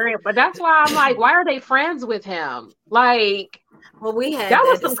 But that's why I'm like, why are they friends with him? Like, well, we had that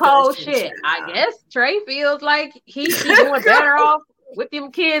was some cold shit. I guess Trey feels like he's doing better off with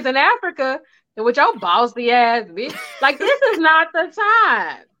them kids in Africa. And with your bossy ass, bitch. Like, this is not the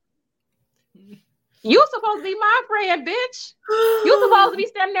time. You supposed to be my friend, bitch. You supposed to be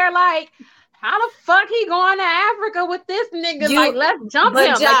standing there like, how the fuck he going to Africa with this nigga? Like, let's jump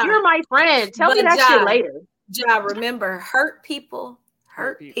him. Like, you're my friend. Tell me that shit later. Remember, hurt people.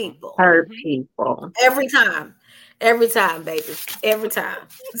 Hurt people. Every time. Every time, baby. Every time.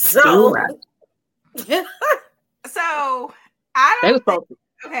 So, so I don't think,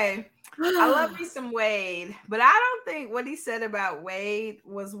 okay. I love me some Wade, but I don't think what he said about Wade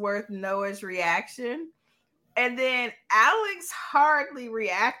was worth Noah's reaction. And then Alex hardly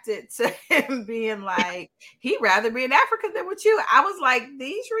reacted to him being like, he'd rather be in Africa than with you. I was like,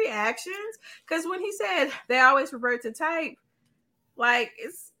 these reactions, because when he said they always revert to type, like,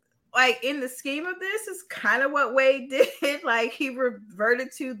 it's like in the scheme of this, is kind of what Wade did. Like, he reverted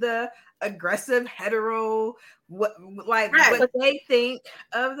to the aggressive hetero, what they think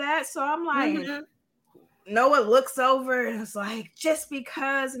of that. So I'm like, Noah looks over and is like, just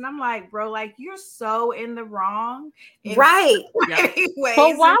because, and I'm like, bro, like, you're so in the wrong, right?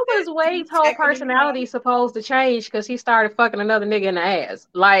 But why was Wade's whole personality supposed to change because he started fucking another nigga in the ass?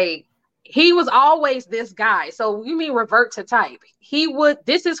 Like, he was always this guy. So you mean revert to type?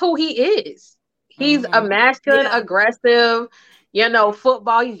 This is who he is. He's a masculine, aggressive,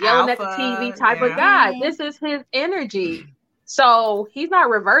 football. He's yelling Alpha, at the TV type of guy. This is his energy. So he's not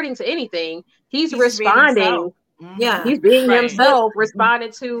reverting to anything. He's responding. He's being himself,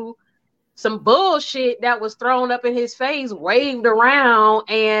 responding to some bullshit that was thrown up in his face, waved around,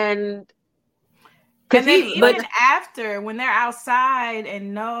 and then even after, when they're outside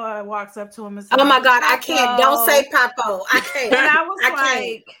and Noah walks up to him and says, "Oh my God, I can't! Don't say Papo. I can't." And I was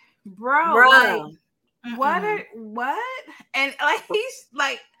like, "Bro, like, what?" And like he's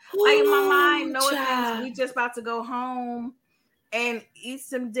like in my mind, Noah thinks we just about to go home and eat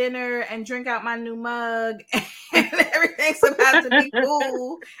some dinner and drink out my new mug and everything's about to be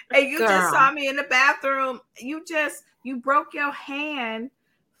cool. And you just saw me in the bathroom. You broke your hand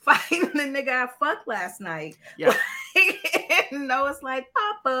fighting the nigga I fucked last night. Yeah. And Noah's like,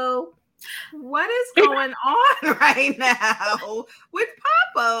 Papo, what is going on right now with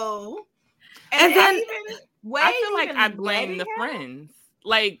Papo? And then I feel like I blame the friends.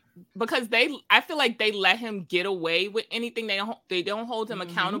 Like, because I feel like they let him get away with anything. They don't hold him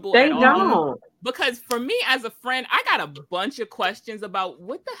accountable at all. Because for me as a friend, I got a bunch of questions about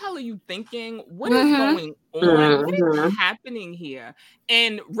what the hell are you thinking? What is going on? What is happening here?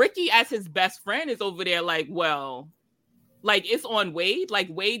 And Ricky, as his best friend, is over there like, well, like it's on Wade. Like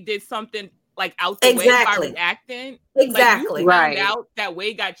Wade did something like out the way by reacting. Exactly. Like, you found out that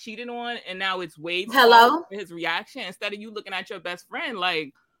Wade got cheated on, and now it's Wade's fault for his reaction instead of you looking at your best friend.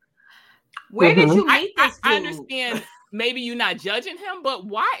 Like, where did you meet this dude? I understand maybe you're not judging him, but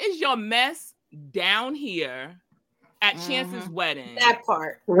why is your mess down here at Chance's wedding? That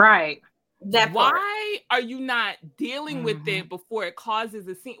part. Right. Why are you not dealing with it before it causes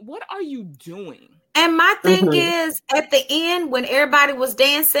a scene? What are you doing? And my thing is, at the end, when everybody was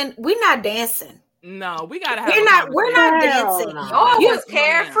dancing, we're not dancing. No, we gotta have. We're not dancing. No. Oh, it was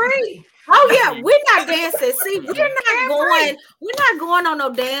carefree. Oh yeah, we're not dancing. See, we're not going on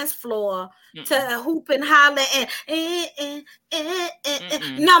no dance floor to hoop and holler and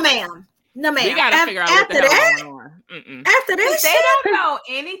no, ma'am. No, ma'am. We gotta figure out what the hell is going on. After this, they don't know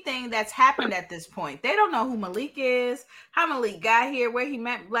anything that's happened at this point. They don't know who Malik is, how Malik got here, where he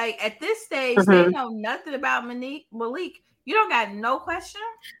met. Like at this stage, they know nothing about Malik. You don't got no question.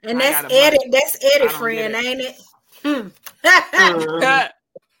 And that's Eddie, friend, ain't it? And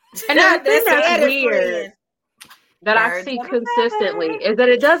the thing that's weird that I see consistently is that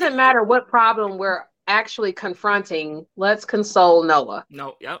it doesn't matter what problem we're actually confronting. Let's console Noah.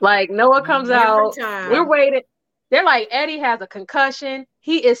 Like Noah comes out, we're waiting. They're like, Eddie has a concussion.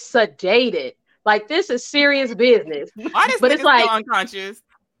 He is sedated. Like this is serious business. But it's like unconscious.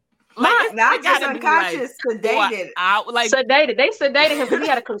 Like, not just unconscious, sedated. Sedated. They sedated him because he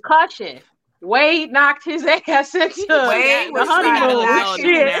had a concussion. Wade knocked his ass into the honeymoon.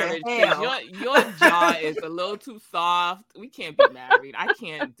 Your jaw is a little too soft. We can't be married. I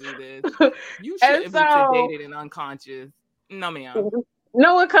can't do this. You shouldn't be sedated and unconscious. No, ma'am.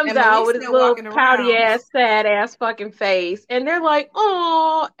 Noah comes out with his little pouty ass, sad ass fucking face, and they're like,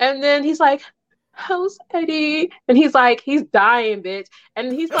 "Oh!" And then he's like, "How's Eddie?" And he's like, "He's dying, bitch."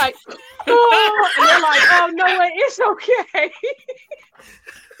 And he's like, "Oh!" And they're like, "Oh, Noah, it's okay."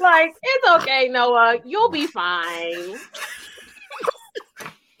 Like, it's okay, Noah. You'll be fine.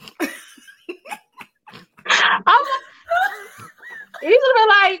 He's gonna be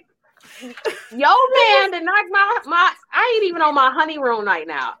like, yo, man, to knock my I ain't even on my honeymoon right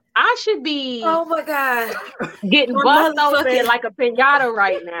now. I should be oh my God getting bust open like a pinata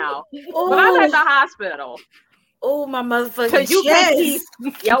right now. But I'm at the hospital. Oh my motherfucker. Because you can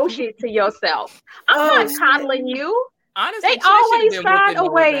keep your shit to yourself. I'm not coddling you. Honestly, they always find a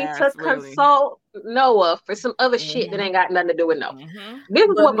way to console Noah for some other shit that ain't got nothing to do with Noah. This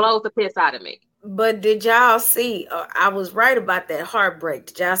is what blows the piss out of me. But did y'all see? I was right about that heartbreak.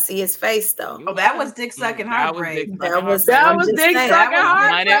 Did y'all see his face though? Oh, that was dick sucking heartbreak. That was That I'm was just dick saying. sucking That was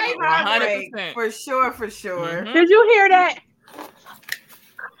heartbreak. dick sucking heartbreak. For sure, for sure. Did you hear that?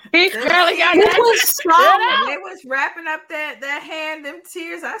 He barely got that. was strong. They was wrapping up that hand, them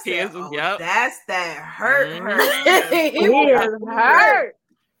tears. I said, Tears, "Oh, that's that hurt." He is hurt.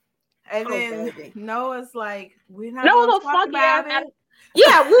 And then Noah's like, "We're not No, gonna the talk funky about ass. it."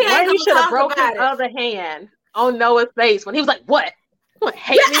 Yeah, we ain't Wayne gonna should have talk broke his about it. other hand on Noah's face when he was like, "What? You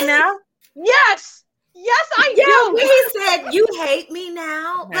hate me now?" Yes, I do. When he said, "You hate me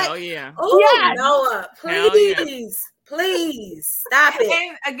now," Hell like, yeah. oh Yes. Noah, Hell yeah. please stop it.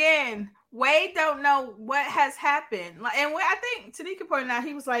 And again, Wade don't know what has happened. And I think Tanika pointed out,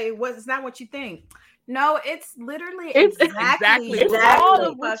 he was like, it's not what you think. No, it's literally exactly all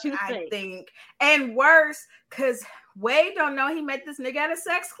of what you think. And worse, because Wade don't know he met this nigga at a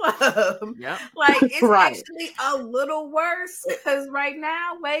sex club. Yep. Like, it's actually a little worse, because right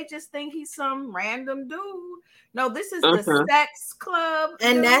now Wade just think he's some random dude. No, this is the sex club,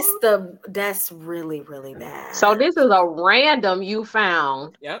 and dude. that's really, really bad. So this is a random you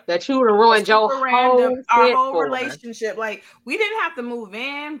found that you would have ruined your whole relationship. Like, we didn't have to move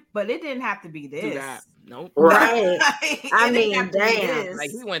in, but it didn't have to be this. Nope. Right. I mean, damn. Like,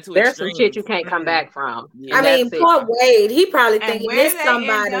 he went to There's some shit you can't come back from. Yeah. I mean, poor Wade. He probably thinking this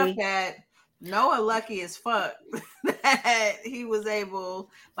somebody. End up at, Noah lucky as fuck that he was able.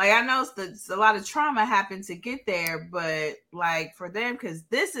 Like, I know a lot of trauma happened to get there, but like for them, because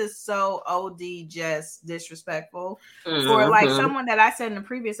this is so OD just disrespectful for like someone that I said in the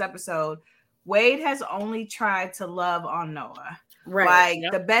previous episode. Wade has only tried to love on Noah. Right.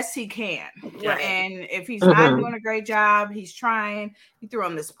 Like the best he can. Right. And if he's not doing a great job, he's trying. He threw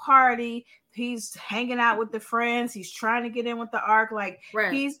him this party. He's hanging out with the friends. He's trying to get in with the arc. Like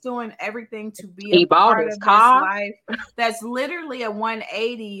he's doing everything to be a part of his life. That's literally a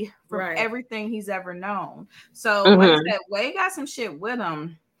 180 from everything he's ever known. So like I said, Wade got some shit with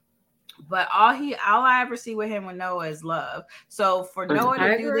him. But all I ever see with him with Noah is love. So for Noah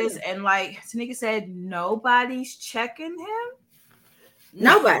to do this, and like Tanika said, nobody's checking him.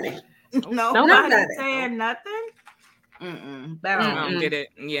 Nobody saying nothing. I don't get it.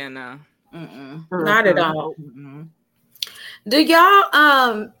 Yeah, no. Not at all. Do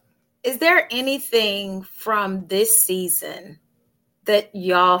y'all is there anything from this season that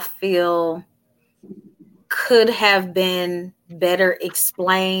y'all feel could have been better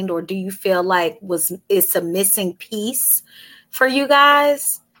explained, or do you feel like it's a missing piece for you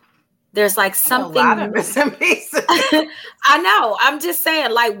guys? There's like something. A lot of missing pieces. I know. I'm just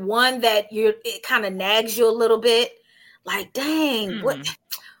saying, like one that it kind of nags you a little bit. Like, dang, what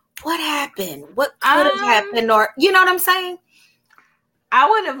happened? What could have happened? Or you know what I'm saying? I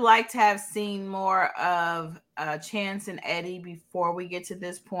would have liked to have seen more of Chance and Eddie before we get to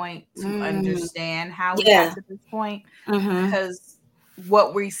this point to understand how we got to this point. Because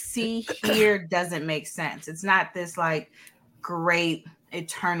what we see here doesn't make sense. It's not this like great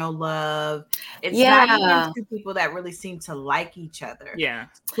eternal love. It's not even two people that really seem to like each other. Yeah.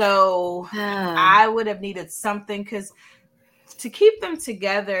 So I would have needed something, because to keep them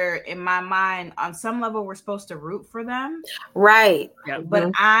together, in my mind, on some level, we're supposed to root for them. Right.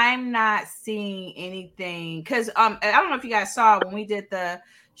 But I'm not seeing anything, because I don't know if you guys saw when we did the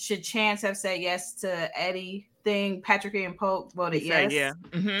should Chance have said yes to Eddie thing, Patrick and Pope voted yes. Yeah.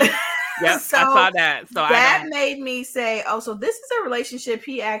 Yep, so I saw that. So that made me say, oh, so this is a relationship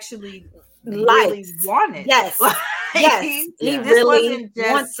he actually really wanted. Yes. He this really wasn't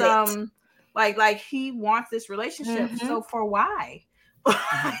just some like he wants this relationship. So for why?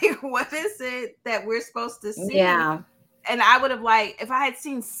 Like, what is it that we're supposed to see? Yeah. And I would have liked if I had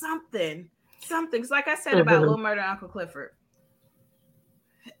seen something, because like I said about Little Murder Uncle Clifford.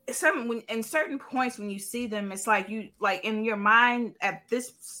 In certain points when you see them, it's like you like in your mind at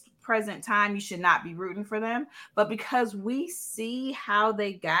this present time, you should not be rooting for them, but because we see how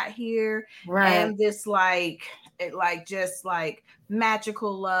they got here and this just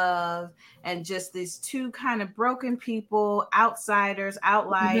magical love and just these two kind of broken people, outsiders,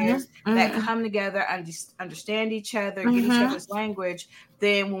 outliers that come together, understand each other, get each other's language.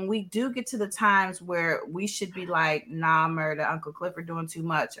 Then when we do get to the times where we should be like, nah, Murder Uncle Clifford doing too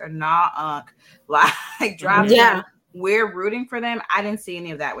much, or nah, Unc, like drop them, we're rooting for them. I didn't see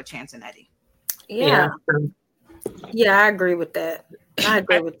any of that with Chance and Eddie. Yeah, I agree with that.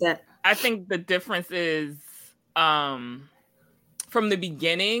 I think the difference is from the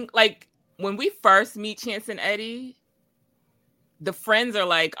beginning, like when we first meet Chance and Eddie, the friends are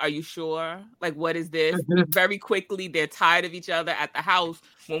like, are you sure? Like, what is this? Very quickly, they're tired of each other at the house.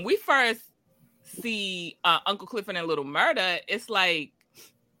 When we first see Uncle Clifford and Little Murda, it's like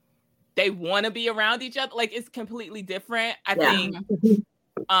they want to be around each other. Like, it's completely different. I think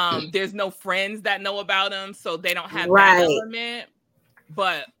there's no friends that know about them, so they don't have that element.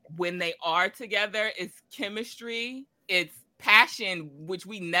 But when they are together, it's chemistry, it's passion, which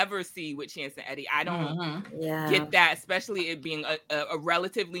we never see with Chance and Eddie. I don't get that, especially it being a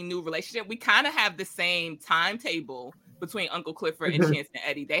relatively new relationship. We kind of have the same timetable between Uncle Clifford and Chance and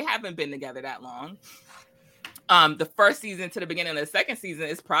Eddie. They haven't been together that long. The first season to the beginning of the second season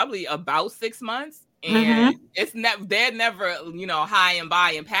is probably about 6 months, and they're never, high and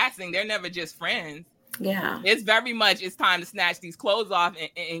by and passing. They're never just friends. Yeah, it's very much it's time to snatch these clothes off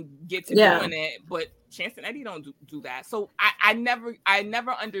and get to doing it. But Chance and Eddie don't do that. So I never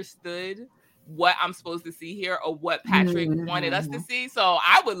understood what I'm supposed to see here or what Patrick wanted us to see. So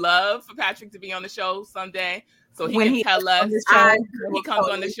I would love for Patrick to be on the show someday, so he can tell us when he comes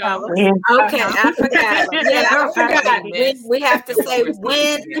on the show. Okay, I forgot. I forgot. We have to say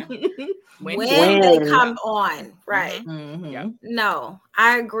when they come on, right? No,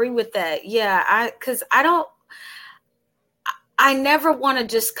 I agree with that. Yeah, because I never want to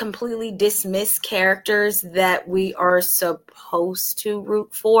just completely dismiss characters that we are supposed to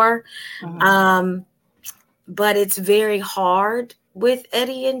root for. But it's very hard with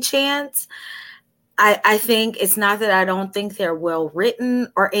Eddie and Chance. I think it's not that I don't think they're well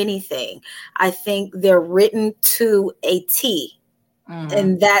written or anything. I think they're written to a T.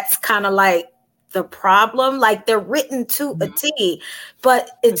 And that's kind of like the problem. Like, they're written to a T,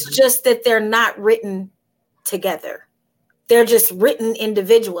 but it's just that they're not written together. They're just written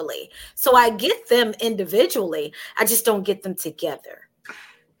individually. So I get them individually. I just don't get them together.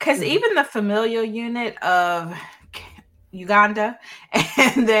 Because even the familial unit of Uganda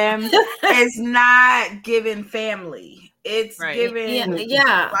and them is not given family. It's given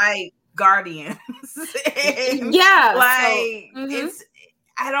like guardians.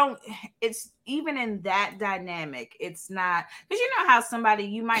 It's even in that dynamic, it's not, because you know how somebody,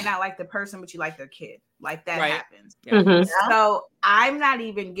 you might not like the person, but you like their kid. Like that happens. So I'm not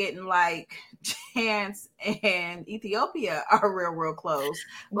even getting like Chance and Ethiopia are real close.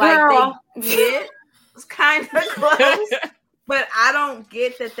 Like they get kind of close, but I don't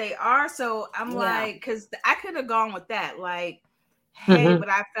get that they are. So I'm like, because I could have gone with that. Like, hey, but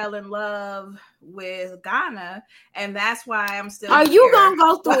I fell in love with Ghana, and that's why I'm still. Are you gonna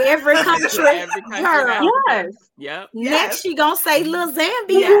go through every country? Girl. Yes. Yep. Next, you gonna say little Zambia.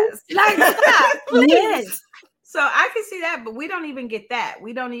 Yes. Like, stop, please. Yes. So I can see that, but we don't even get that.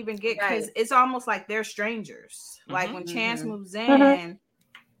 We don't even get, because it's almost like they're strangers. Like when Chance moves in,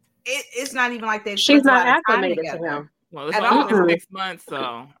 it's not even like she's not acclimated to him. Well, it's only 6 months,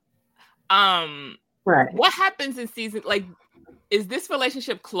 so. What happens in season, like, is this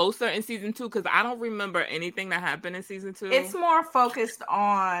relationship closer in season 2? Because I don't remember anything that happened in season 2. It's more focused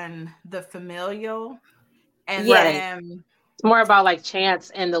on the familial, and then it's more about like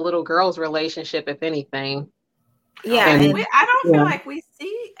Chance and the little girl's relationship, if anything. Yeah, and I don't feel like we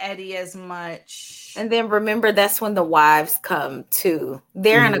see Eddie as much. And then remember, that's when the wives come too.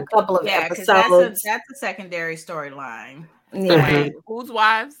 They're in a couple of episodes. That's a secondary storyline. Yeah. Wait, whose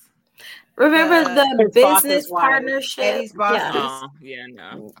wives? Remember the business partnership? Eddie's bosses.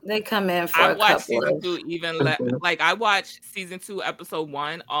 No. They come in for I watch season 2 even like I watch season 2 episode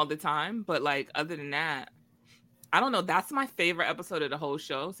 1 all the time, but like other than that, I don't know. That's my favorite episode of the whole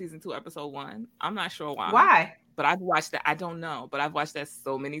show, season 2 episode 1. I'm not sure why. Why? But I've watched that. I don't know, but I've watched that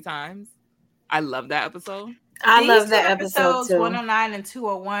so many times. I love that episode. I love that episode too. 109 and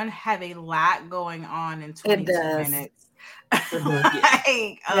 201 have a lot going on in 22 minutes.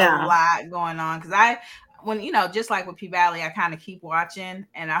 Like a lot going on, because when just like with P Valley, I kind of keep watching,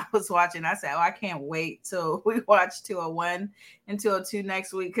 and I was watching. I said, "Oh, I can't wait till we watch 201 and 202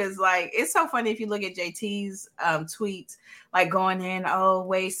 next week," because like it's so funny if you look at JT's tweets, like going in, "Oh,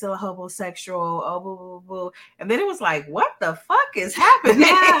 Wade's still homosexual," "Oh, boo, boo, boo," and then it was like, "What the fuck is happening?"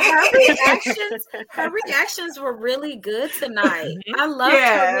 Yeah, her reactions were really good tonight. I loved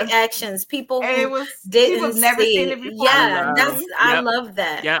her reactions. People who didn't never seen it before. Yeah, I love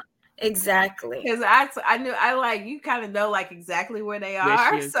that. Yeah. Exactly, because I knew like you kind of know like exactly where they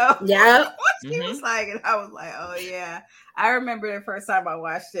are. So what she was like, and I was like, oh yeah, I remember the first time I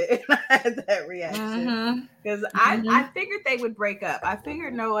watched it, and I had that reaction because I figured they would break up. I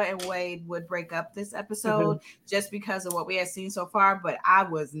figured Noah and Wade would break up this episode just because of what we had seen so far, but I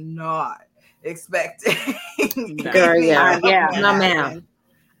was not expecting. Girl, no ma'am,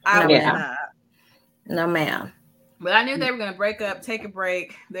 I was not. No ma'am. But I knew they were going to break up, take a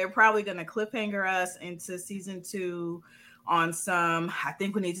break. They're probably going to cliffhanger us into season 2 on some, I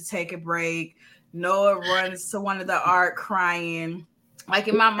think we need to take a break. Noah runs to one of the art crying. Like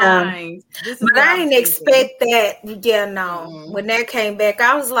in my mind, this is but I didn't expect that. Yeah, no. When that came back,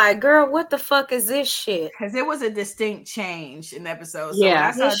 I was like, "Girl, what the fuck is this shit?" Because it was a distinct change in the episode. So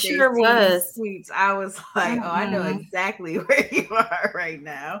Yeah, when I saw it sure was. tweets, I was like, "Oh, I know exactly where you are right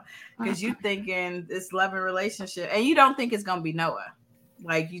now." Because you thinking this loving relationship, and you don't think it's gonna be Noah.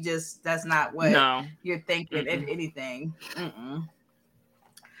 Like you just—that's not what you're thinking. If anything.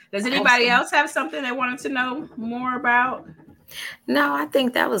 Does anybody else have something they wanted to know more about? No, I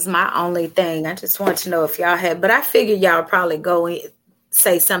think that was my only thing. I just wanted to know if y'all had, but I figured y'all probably go in,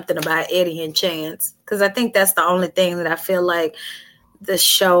 say something about Eddie and Chance, because I think that's the only thing that I feel like the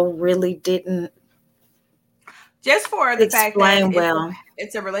show really didn't. Just for the fact that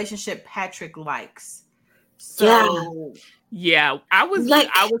it's a relationship Patrick likes. So yeah, I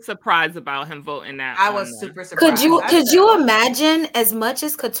was surprised about him voting that. I was super surprised. Could you imagine, as much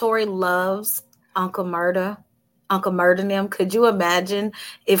as Katori loves Uncle Murda them, could you imagine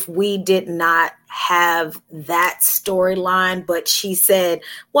if we did not have that storyline, but she said,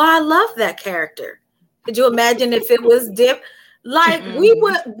 "Well, I love that character." Could you imagine if it was like we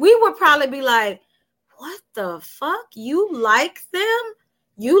would probably be like, "What the fuck? You like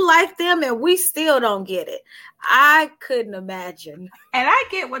them and we still don't get it." I couldn't imagine. And I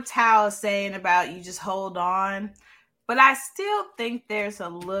get what Tao is saying about you just hold on, but I still think there's a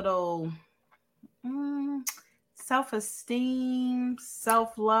little self-esteem,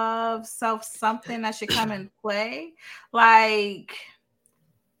 self-love, self-something that should come in play. Like,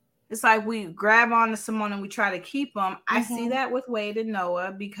 it's like we grab onto someone and we try to keep them. I see that with Wade and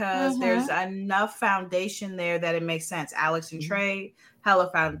Noah because there's enough foundation there that it makes sense. Alex and Trey, hella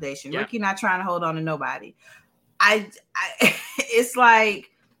foundation. Ricky not trying to hold on to nobody. It's like,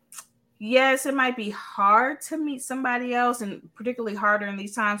 yes, it might be hard to meet somebody else, and particularly harder in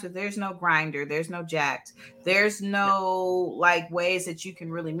these times because there's no grinder, there's no jacked, there's no like ways that you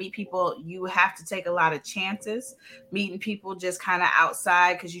can really meet people. You have to take a lot of chances meeting people just kind of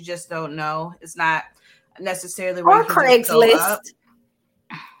outside because you just don't know. It's not necessarily or Craigslist.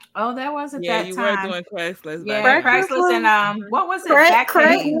 Oh, that wasn't that time. Yeah, you were doing Craigslist. Yeah, Craigslist and what was it?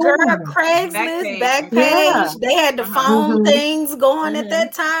 Craigslist, Backpage. Yeah. They had the phone things going at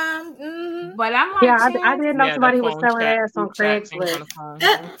that time. But I'm like, I didn't know somebody was selling ass on Craigslist.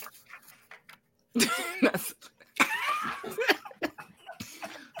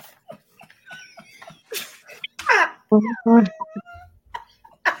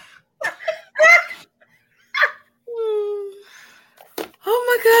 Oh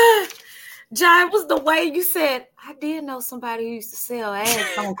my God. Jai, it was the way you said, I did know somebody who used to sell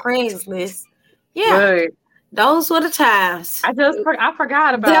ads on Craigslist. Yeah. Right. Those were the times. I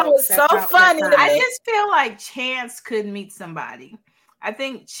forgot about that. Was so funny. I just feel like Chance could meet somebody. I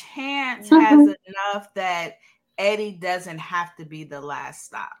think Chance has enough that Eddie doesn't have to be the last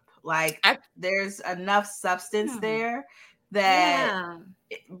stop. Like there's enough substance there that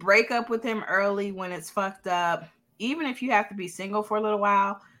break up with him early when it's fucked up. Even if you have to be single for a little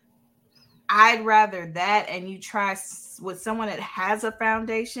while, I'd rather that and you try with someone that has a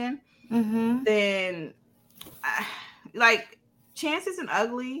foundation than like Chance isn't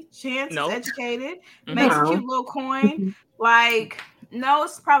ugly. Chance is educated, makes a cute little coin. Like, no,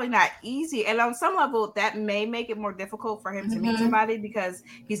 it's probably not easy. And on some level, that may make it more difficult for him to meet somebody because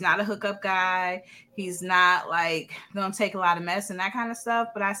he's not a hookup guy. He's not like gonna take a lot of mess and that kind of stuff.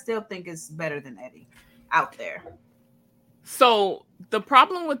 But I still think it's better than Eddie out there. So the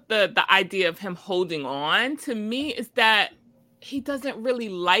problem with the idea of him holding on to me is that he doesn't really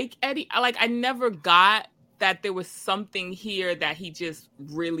like Eddie. I never got that there was something here that he just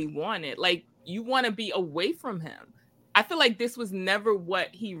really wanted. Like, you want to be away from him. I feel like this was never what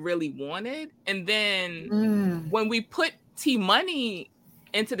he really wanted. And then when we put T-Money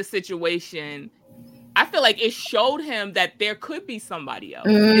into the situation, I feel like it showed him that there could be somebody else.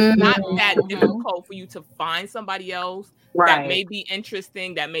 It's not that difficult for you to find somebody else that may be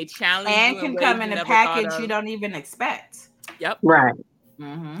interesting, that may challenge and you can come in a package you don't even expect. Yep. Right.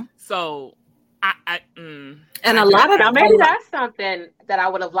 So, and a lot of now maybe that's something that I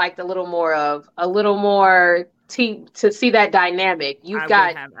would have liked a little more of, to see that dynamic. You've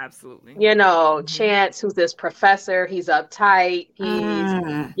got absolutely, Chance, who's this professor. He's uptight.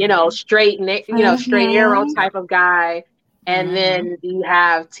 He's straight arrow type of guy. And then you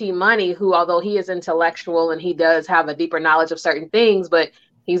have T-Money, who, although he is intellectual and he does have a deeper knowledge of certain things, but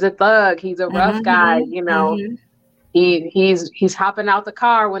he's a thug. He's a rough guy, he's hopping out the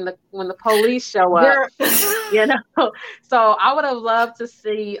car when the police show up. You know, so I would have loved to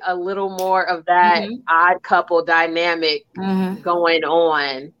see a little more of that odd couple dynamic going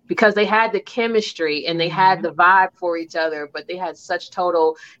on, because they had the chemistry and they had the vibe for each other, but they had such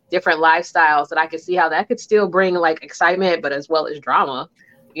total different lifestyles that I could see how that could still bring like excitement, but as well as drama.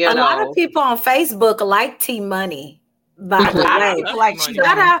 A lot of people on Facebook like T Money. By the way, like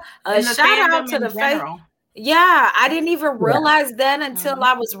shout out to the Facebook. Yeah, I didn't even realize that until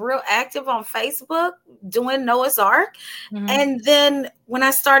I was real active on Facebook doing Noah's Ark. And then when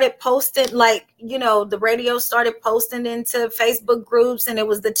I started posting, like, you know, the radio started posting into Facebook groups and it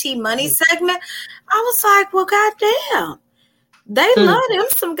was the T Money segment, I was like, well, goddamn, they love them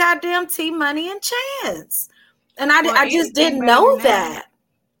some goddamn T Money and Chance. And I just didn't know that.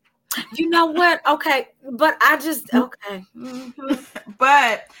 You know what? Okay, but I just okay.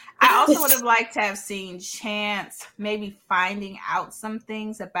 But I also would have liked to have seen Chance maybe finding out some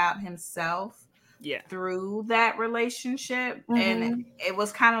things about himself through that relationship. And it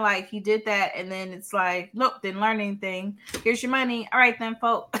was kind of like he did that, and then it's like, look, didn't learn anything. Here's your money. All right then,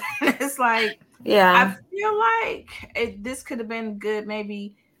 folks. It's like, I feel like this could have been good.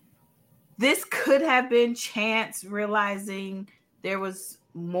 Maybe this could have been Chance realizing there was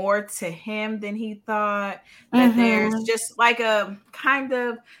more to him than he thought, that there's just like a kind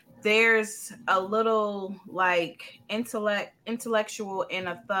of, there's a little like intellectual in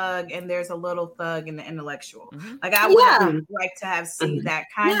a thug, and there's a little thug in the intellectual. Like I would like to have seen that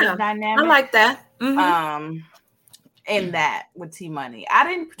kind of dynamic. I like that. In that with T Money. I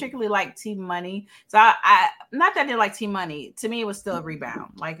didn't particularly like T Money. So I not that I didn't like T Money. To me, it was still a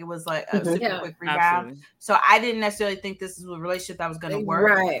rebound. Like it was like a super quick rebound. Absolutely. So I didn't necessarily think this was a relationship that was going to work.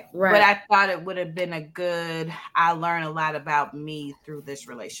 Right. But I thought it would have been a good, I learned a lot about me through this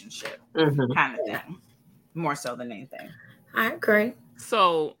relationship kind of thing. More so than anything. I agree.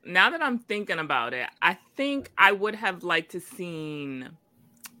 So now that I'm thinking about it, I think I would have liked to seen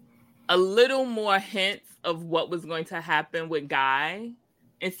a little more hints of what was going to happen with Guy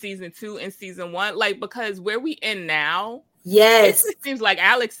in season 2 and season 1. Like, because where we in now, it seems like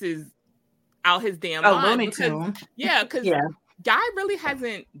Alex is out his damn mind. Because Guy really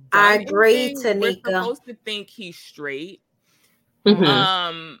hasn't done I agree, anything. Tanika. We're supposed to think he's straight. He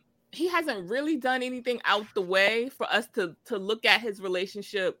hasn't really done anything out the way for us to look at his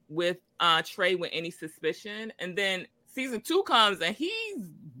relationship with Trey with any suspicion. And then season 2 comes and he's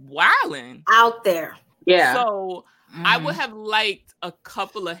wilding out there. Yeah. So I would have liked a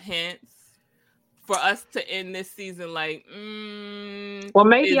couple of hints for us to end this season like, well,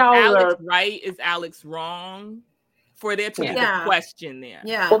 maybe is Alex right? Is Alex wrong? For there to be a question there.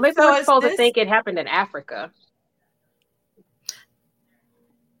 Yeah. Well, maybe we're supposed to think it happened in Africa.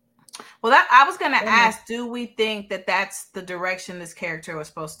 Well, that I was going to ask, do we think that that's the direction this character was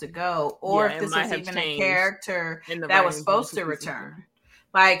supposed to go? Or if this is even a character that was supposed to return?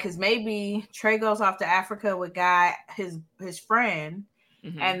 Like, because maybe Trey goes off to Africa with Guy, his friend,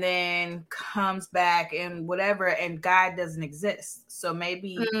 and then comes back and whatever, and Guy doesn't exist. So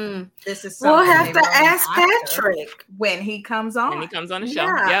maybe this is something we'll have to ask Patrick when he comes on. When he comes on the show.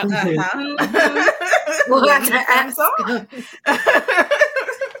 Yeah. We'll have to ask him.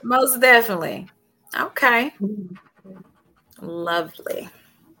 Most definitely. Okay. Lovely.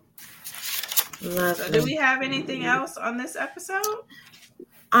 So do we have anything else on this episode?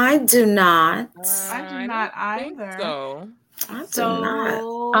 I do not. I do not either. So I do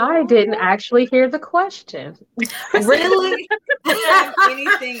not. I didn't actually hear the question. Really?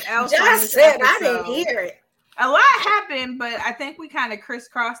 Anything else? Just said I didn't hear it. A lot happened, but I think we kind of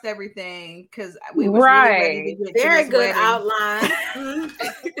crisscrossed everything because we were ready to get very to this good wedding. outline.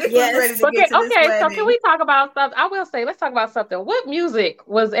 Yes. Okay. So can we talk about something? I will say, let's talk about something. What music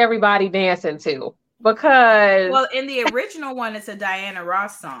was everybody dancing to? Because in the original one, it's a Diana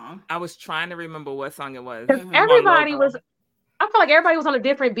Ross song. I was trying to remember what song it was. Everybody was. I feel like everybody was on a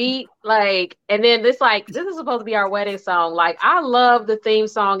different beat, like, and then this is supposed to be our wedding song. Like, I love the theme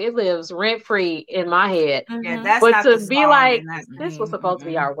song; it lives rent free in my head. Yeah, that's but not to the be song, like, this was supposed to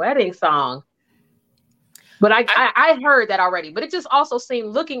be our wedding song. But I heard that already. But it just also seemed,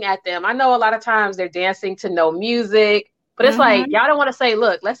 looking at them, I know a lot of times they're dancing to no music, but it's like y'all don't want to say,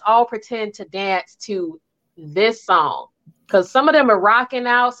 look, let's all pretend to dance to this song. Because some of them are rocking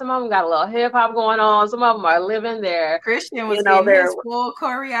out. Some of them got a little hip hop going on. Some of them are living there. Christian was giving his full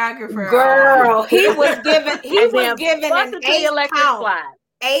choreographer. Girl, he was giving an 8 count. Slide.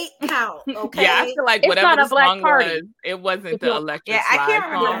 8 count. Okay. Yeah, I feel like It's whatever not a the black song party. was, it wasn't If the you- electric Yeah, I slide can't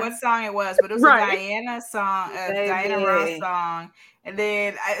remember song. what song it was, but it was Right. a Diana song, a Diana Ross song. And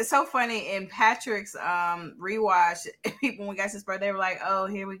then it's so funny in Patrick's rewatch, people when we got his birthday, they were like, "Oh,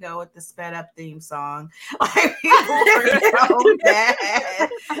 here we go with the sped up theme song." Like people were so mad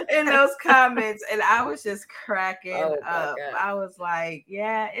in those comments, and I was just cracking up. God. I was like,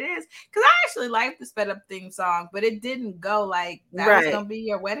 "Yeah, it is," because I actually liked the sped up theme song, but it didn't go like that was gonna be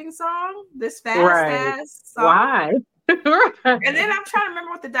your wedding song. This fast song. Why? And then I'm trying to remember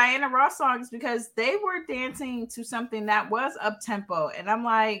what the Diana Ross songs because they were dancing to something that was up tempo, and I'm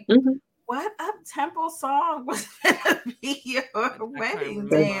like, what up tempo song was gonna be your wedding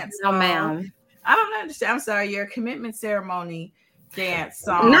dance No, song? ma'am. I don't understand. I'm sorry, your commitment ceremony dance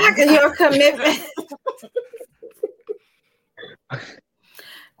song. Not your commitment.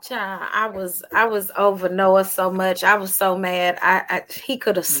 Child, I was over Noah so much. I was so mad. He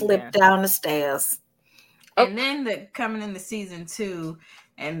could have slipped down the stairs. And then coming into season 2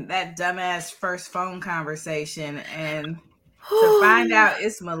 and that dumbass first phone conversation and to find out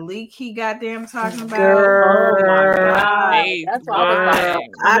it's Malik he goddamn talking about. Girl. Oh my God. That's why I was like,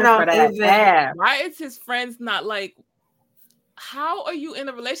 I don't even. Why is his friends not like, how are you in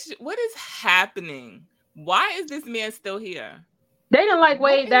a relationship? What is happening? Why is this man still here? They didn't like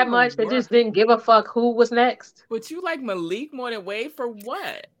Wade that much. They just didn't give a fuck who was next. But you like Malik more than Wade for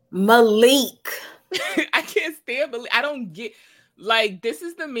what? Malik. I can't stand Malik. I don't get, like, this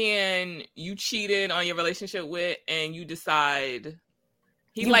is the man you cheated on your relationship with and you decide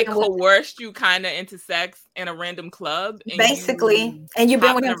he like coerced you kind of into sex in a random club. And basically. And you've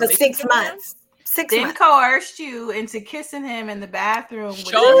been with him for 6 months. Then coerced you into kissing him in the bathroom.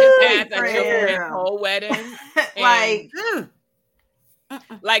 Show his ass at your whole wedding.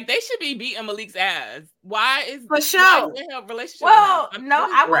 Like they should be beating Malik's ass. Why is for sure? Relationship well, no,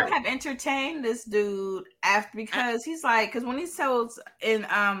 I wouldn't have entertained this dude after because he's like because when he told in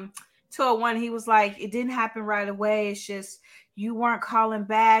 201 he was like it didn't happen right away. It's just you weren't calling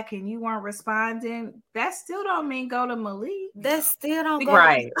back and you weren't responding. That still don't mean go to Malik. That still don't go.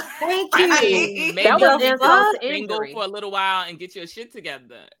 Right. Thank you. Maybe that was single for a little while and get your shit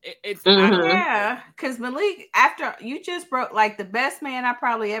together. It's yeah, because Malik, after you just broke like the best man I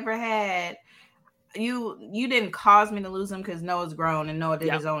probably ever had. You didn't cause me to lose him because Noah's grown and Noah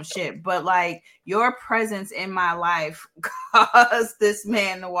did his own shit. But like your presence in my life caused this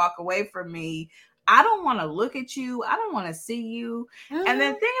man to walk away from me. I don't want to look at you. I don't want to see you. And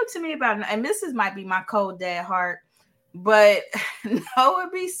then think to me about, and this might be my cold dead heart, but Noah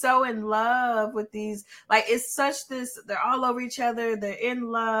be so in love with these. Like it's such this. They're all over each other. They're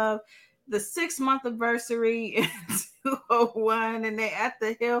in love. The 6-month anniversary in 201 and they at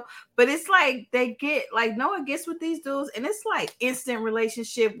the hill. But it's like they get like Noah gets with these dudes and it's like instant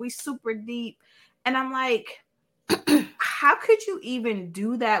relationship. We super deep. And I'm like, how could you even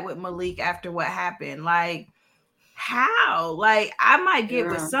do that with Malik after what happened? Like, how? Like, I might get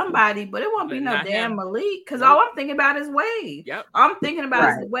with somebody, but it won't be no damn Malik because all I'm thinking about is Wade. Yep. I'm thinking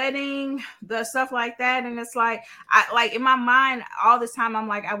about his wedding, the stuff like that, and it's like, I like in my mind all this time. I'm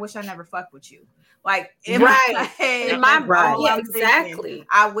like, I wish I never fucked with you. Like in my head, in my brain, yeah, exactly.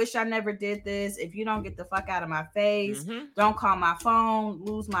 I wish I never did this. If you don't get the fuck out of my face, don't call my phone,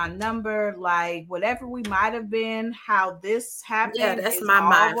 lose my number, like whatever we might have been, how this happened. Yeah, that's my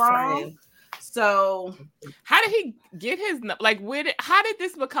mind frame. So, how did he get his like? How did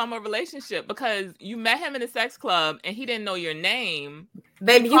this become a relationship? Because you met him in a sex club and he didn't know your name.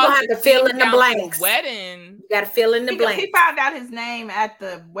 Baby, you gonna have to fill in the blanks. Wedding, you got to fill in the blanks. He found out his name at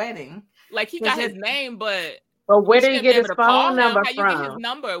the wedding. Like he got his name, but where did he get his phone number from? How you get his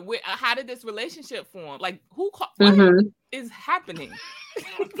number? How did this relationship form? Like who? What is happening?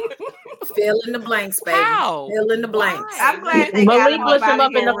 Fill in the blanks, baby. How? Fill in the blanks. I'm glad they Malik looked him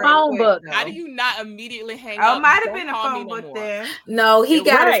up in the phone book. How do you not immediately hang up? Oh, it might have been a phone book there. No, he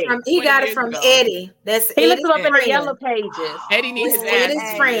got it from Eddie. That's he looked him up in the yellow pages. Eddie needs his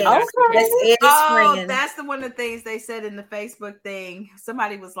Eddie's friend. Okay. That's Eddie's friend. That's the one of the things they said in the Facebook thing.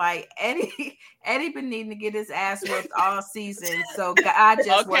 Somebody was like, Eddie been needing to get his ass whipped all season. So God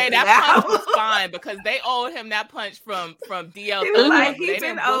just that punch was fine because they owed him that punch from DL. He was like, he's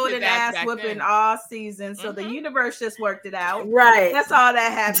been owed an ass whipping all season. So the universe just worked it out. Right. That's all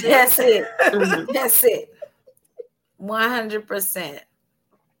that happened. That's it. That's it. 100%.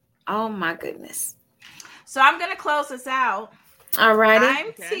 Oh my goodness. So I'm gonna close this out. All righty.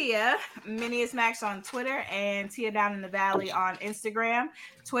 I'm Tia. Minnie is Max on Twitter and Tia Down in the Valley on Instagram.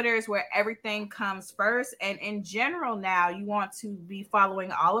 Twitter is where everything comes first. And in general now, you want to be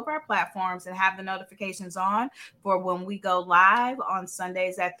following all of our platforms and have the notifications on for when we go live on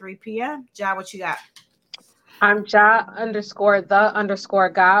Sundays at 3 p.m. Ja, what you got? I'm Ja_the_God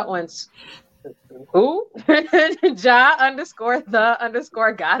on who? Ja_the_goddess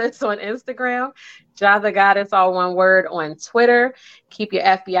on Instagram. Ja the Goddess, all one word, on Twitter. Keep your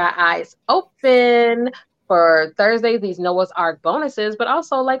FBI eyes open for Thursday, these Noah's Ark bonuses. But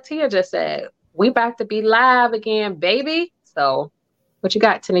also, like Tia just said, we back to be live again, baby. So what you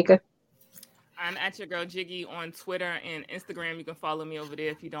got, Tanika? I'm at your girl Jiggy on Twitter and Instagram. You can follow me over there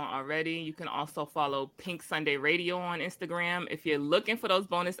if you don't already. You can also follow Pink Sunday Radio on Instagram. If you're looking for those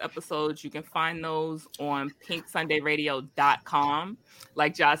bonus episodes, you can find those on pinksundayradio.com.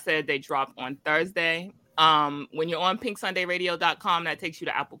 Like Josh said, they drop on Thursday. When you're on pinksundayradio.com, that takes you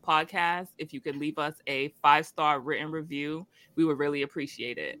to Apple Podcasts. If you could leave us a 5-star written review, we would really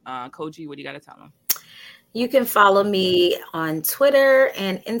appreciate it. Kogi, what do you got to tell them? You can follow me on Twitter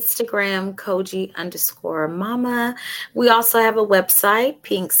and Instagram, Kogi_mama. We also have a website,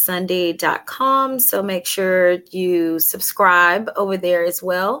 pinksunday.com. So make sure you subscribe over there as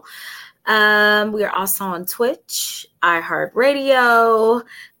well. We are also on Twitch, iHeartRadio.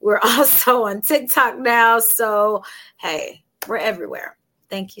 We're also on TikTok now. So, hey, we're everywhere.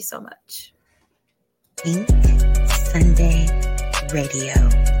 Thank you so much. Pink Sunday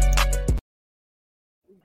Radio.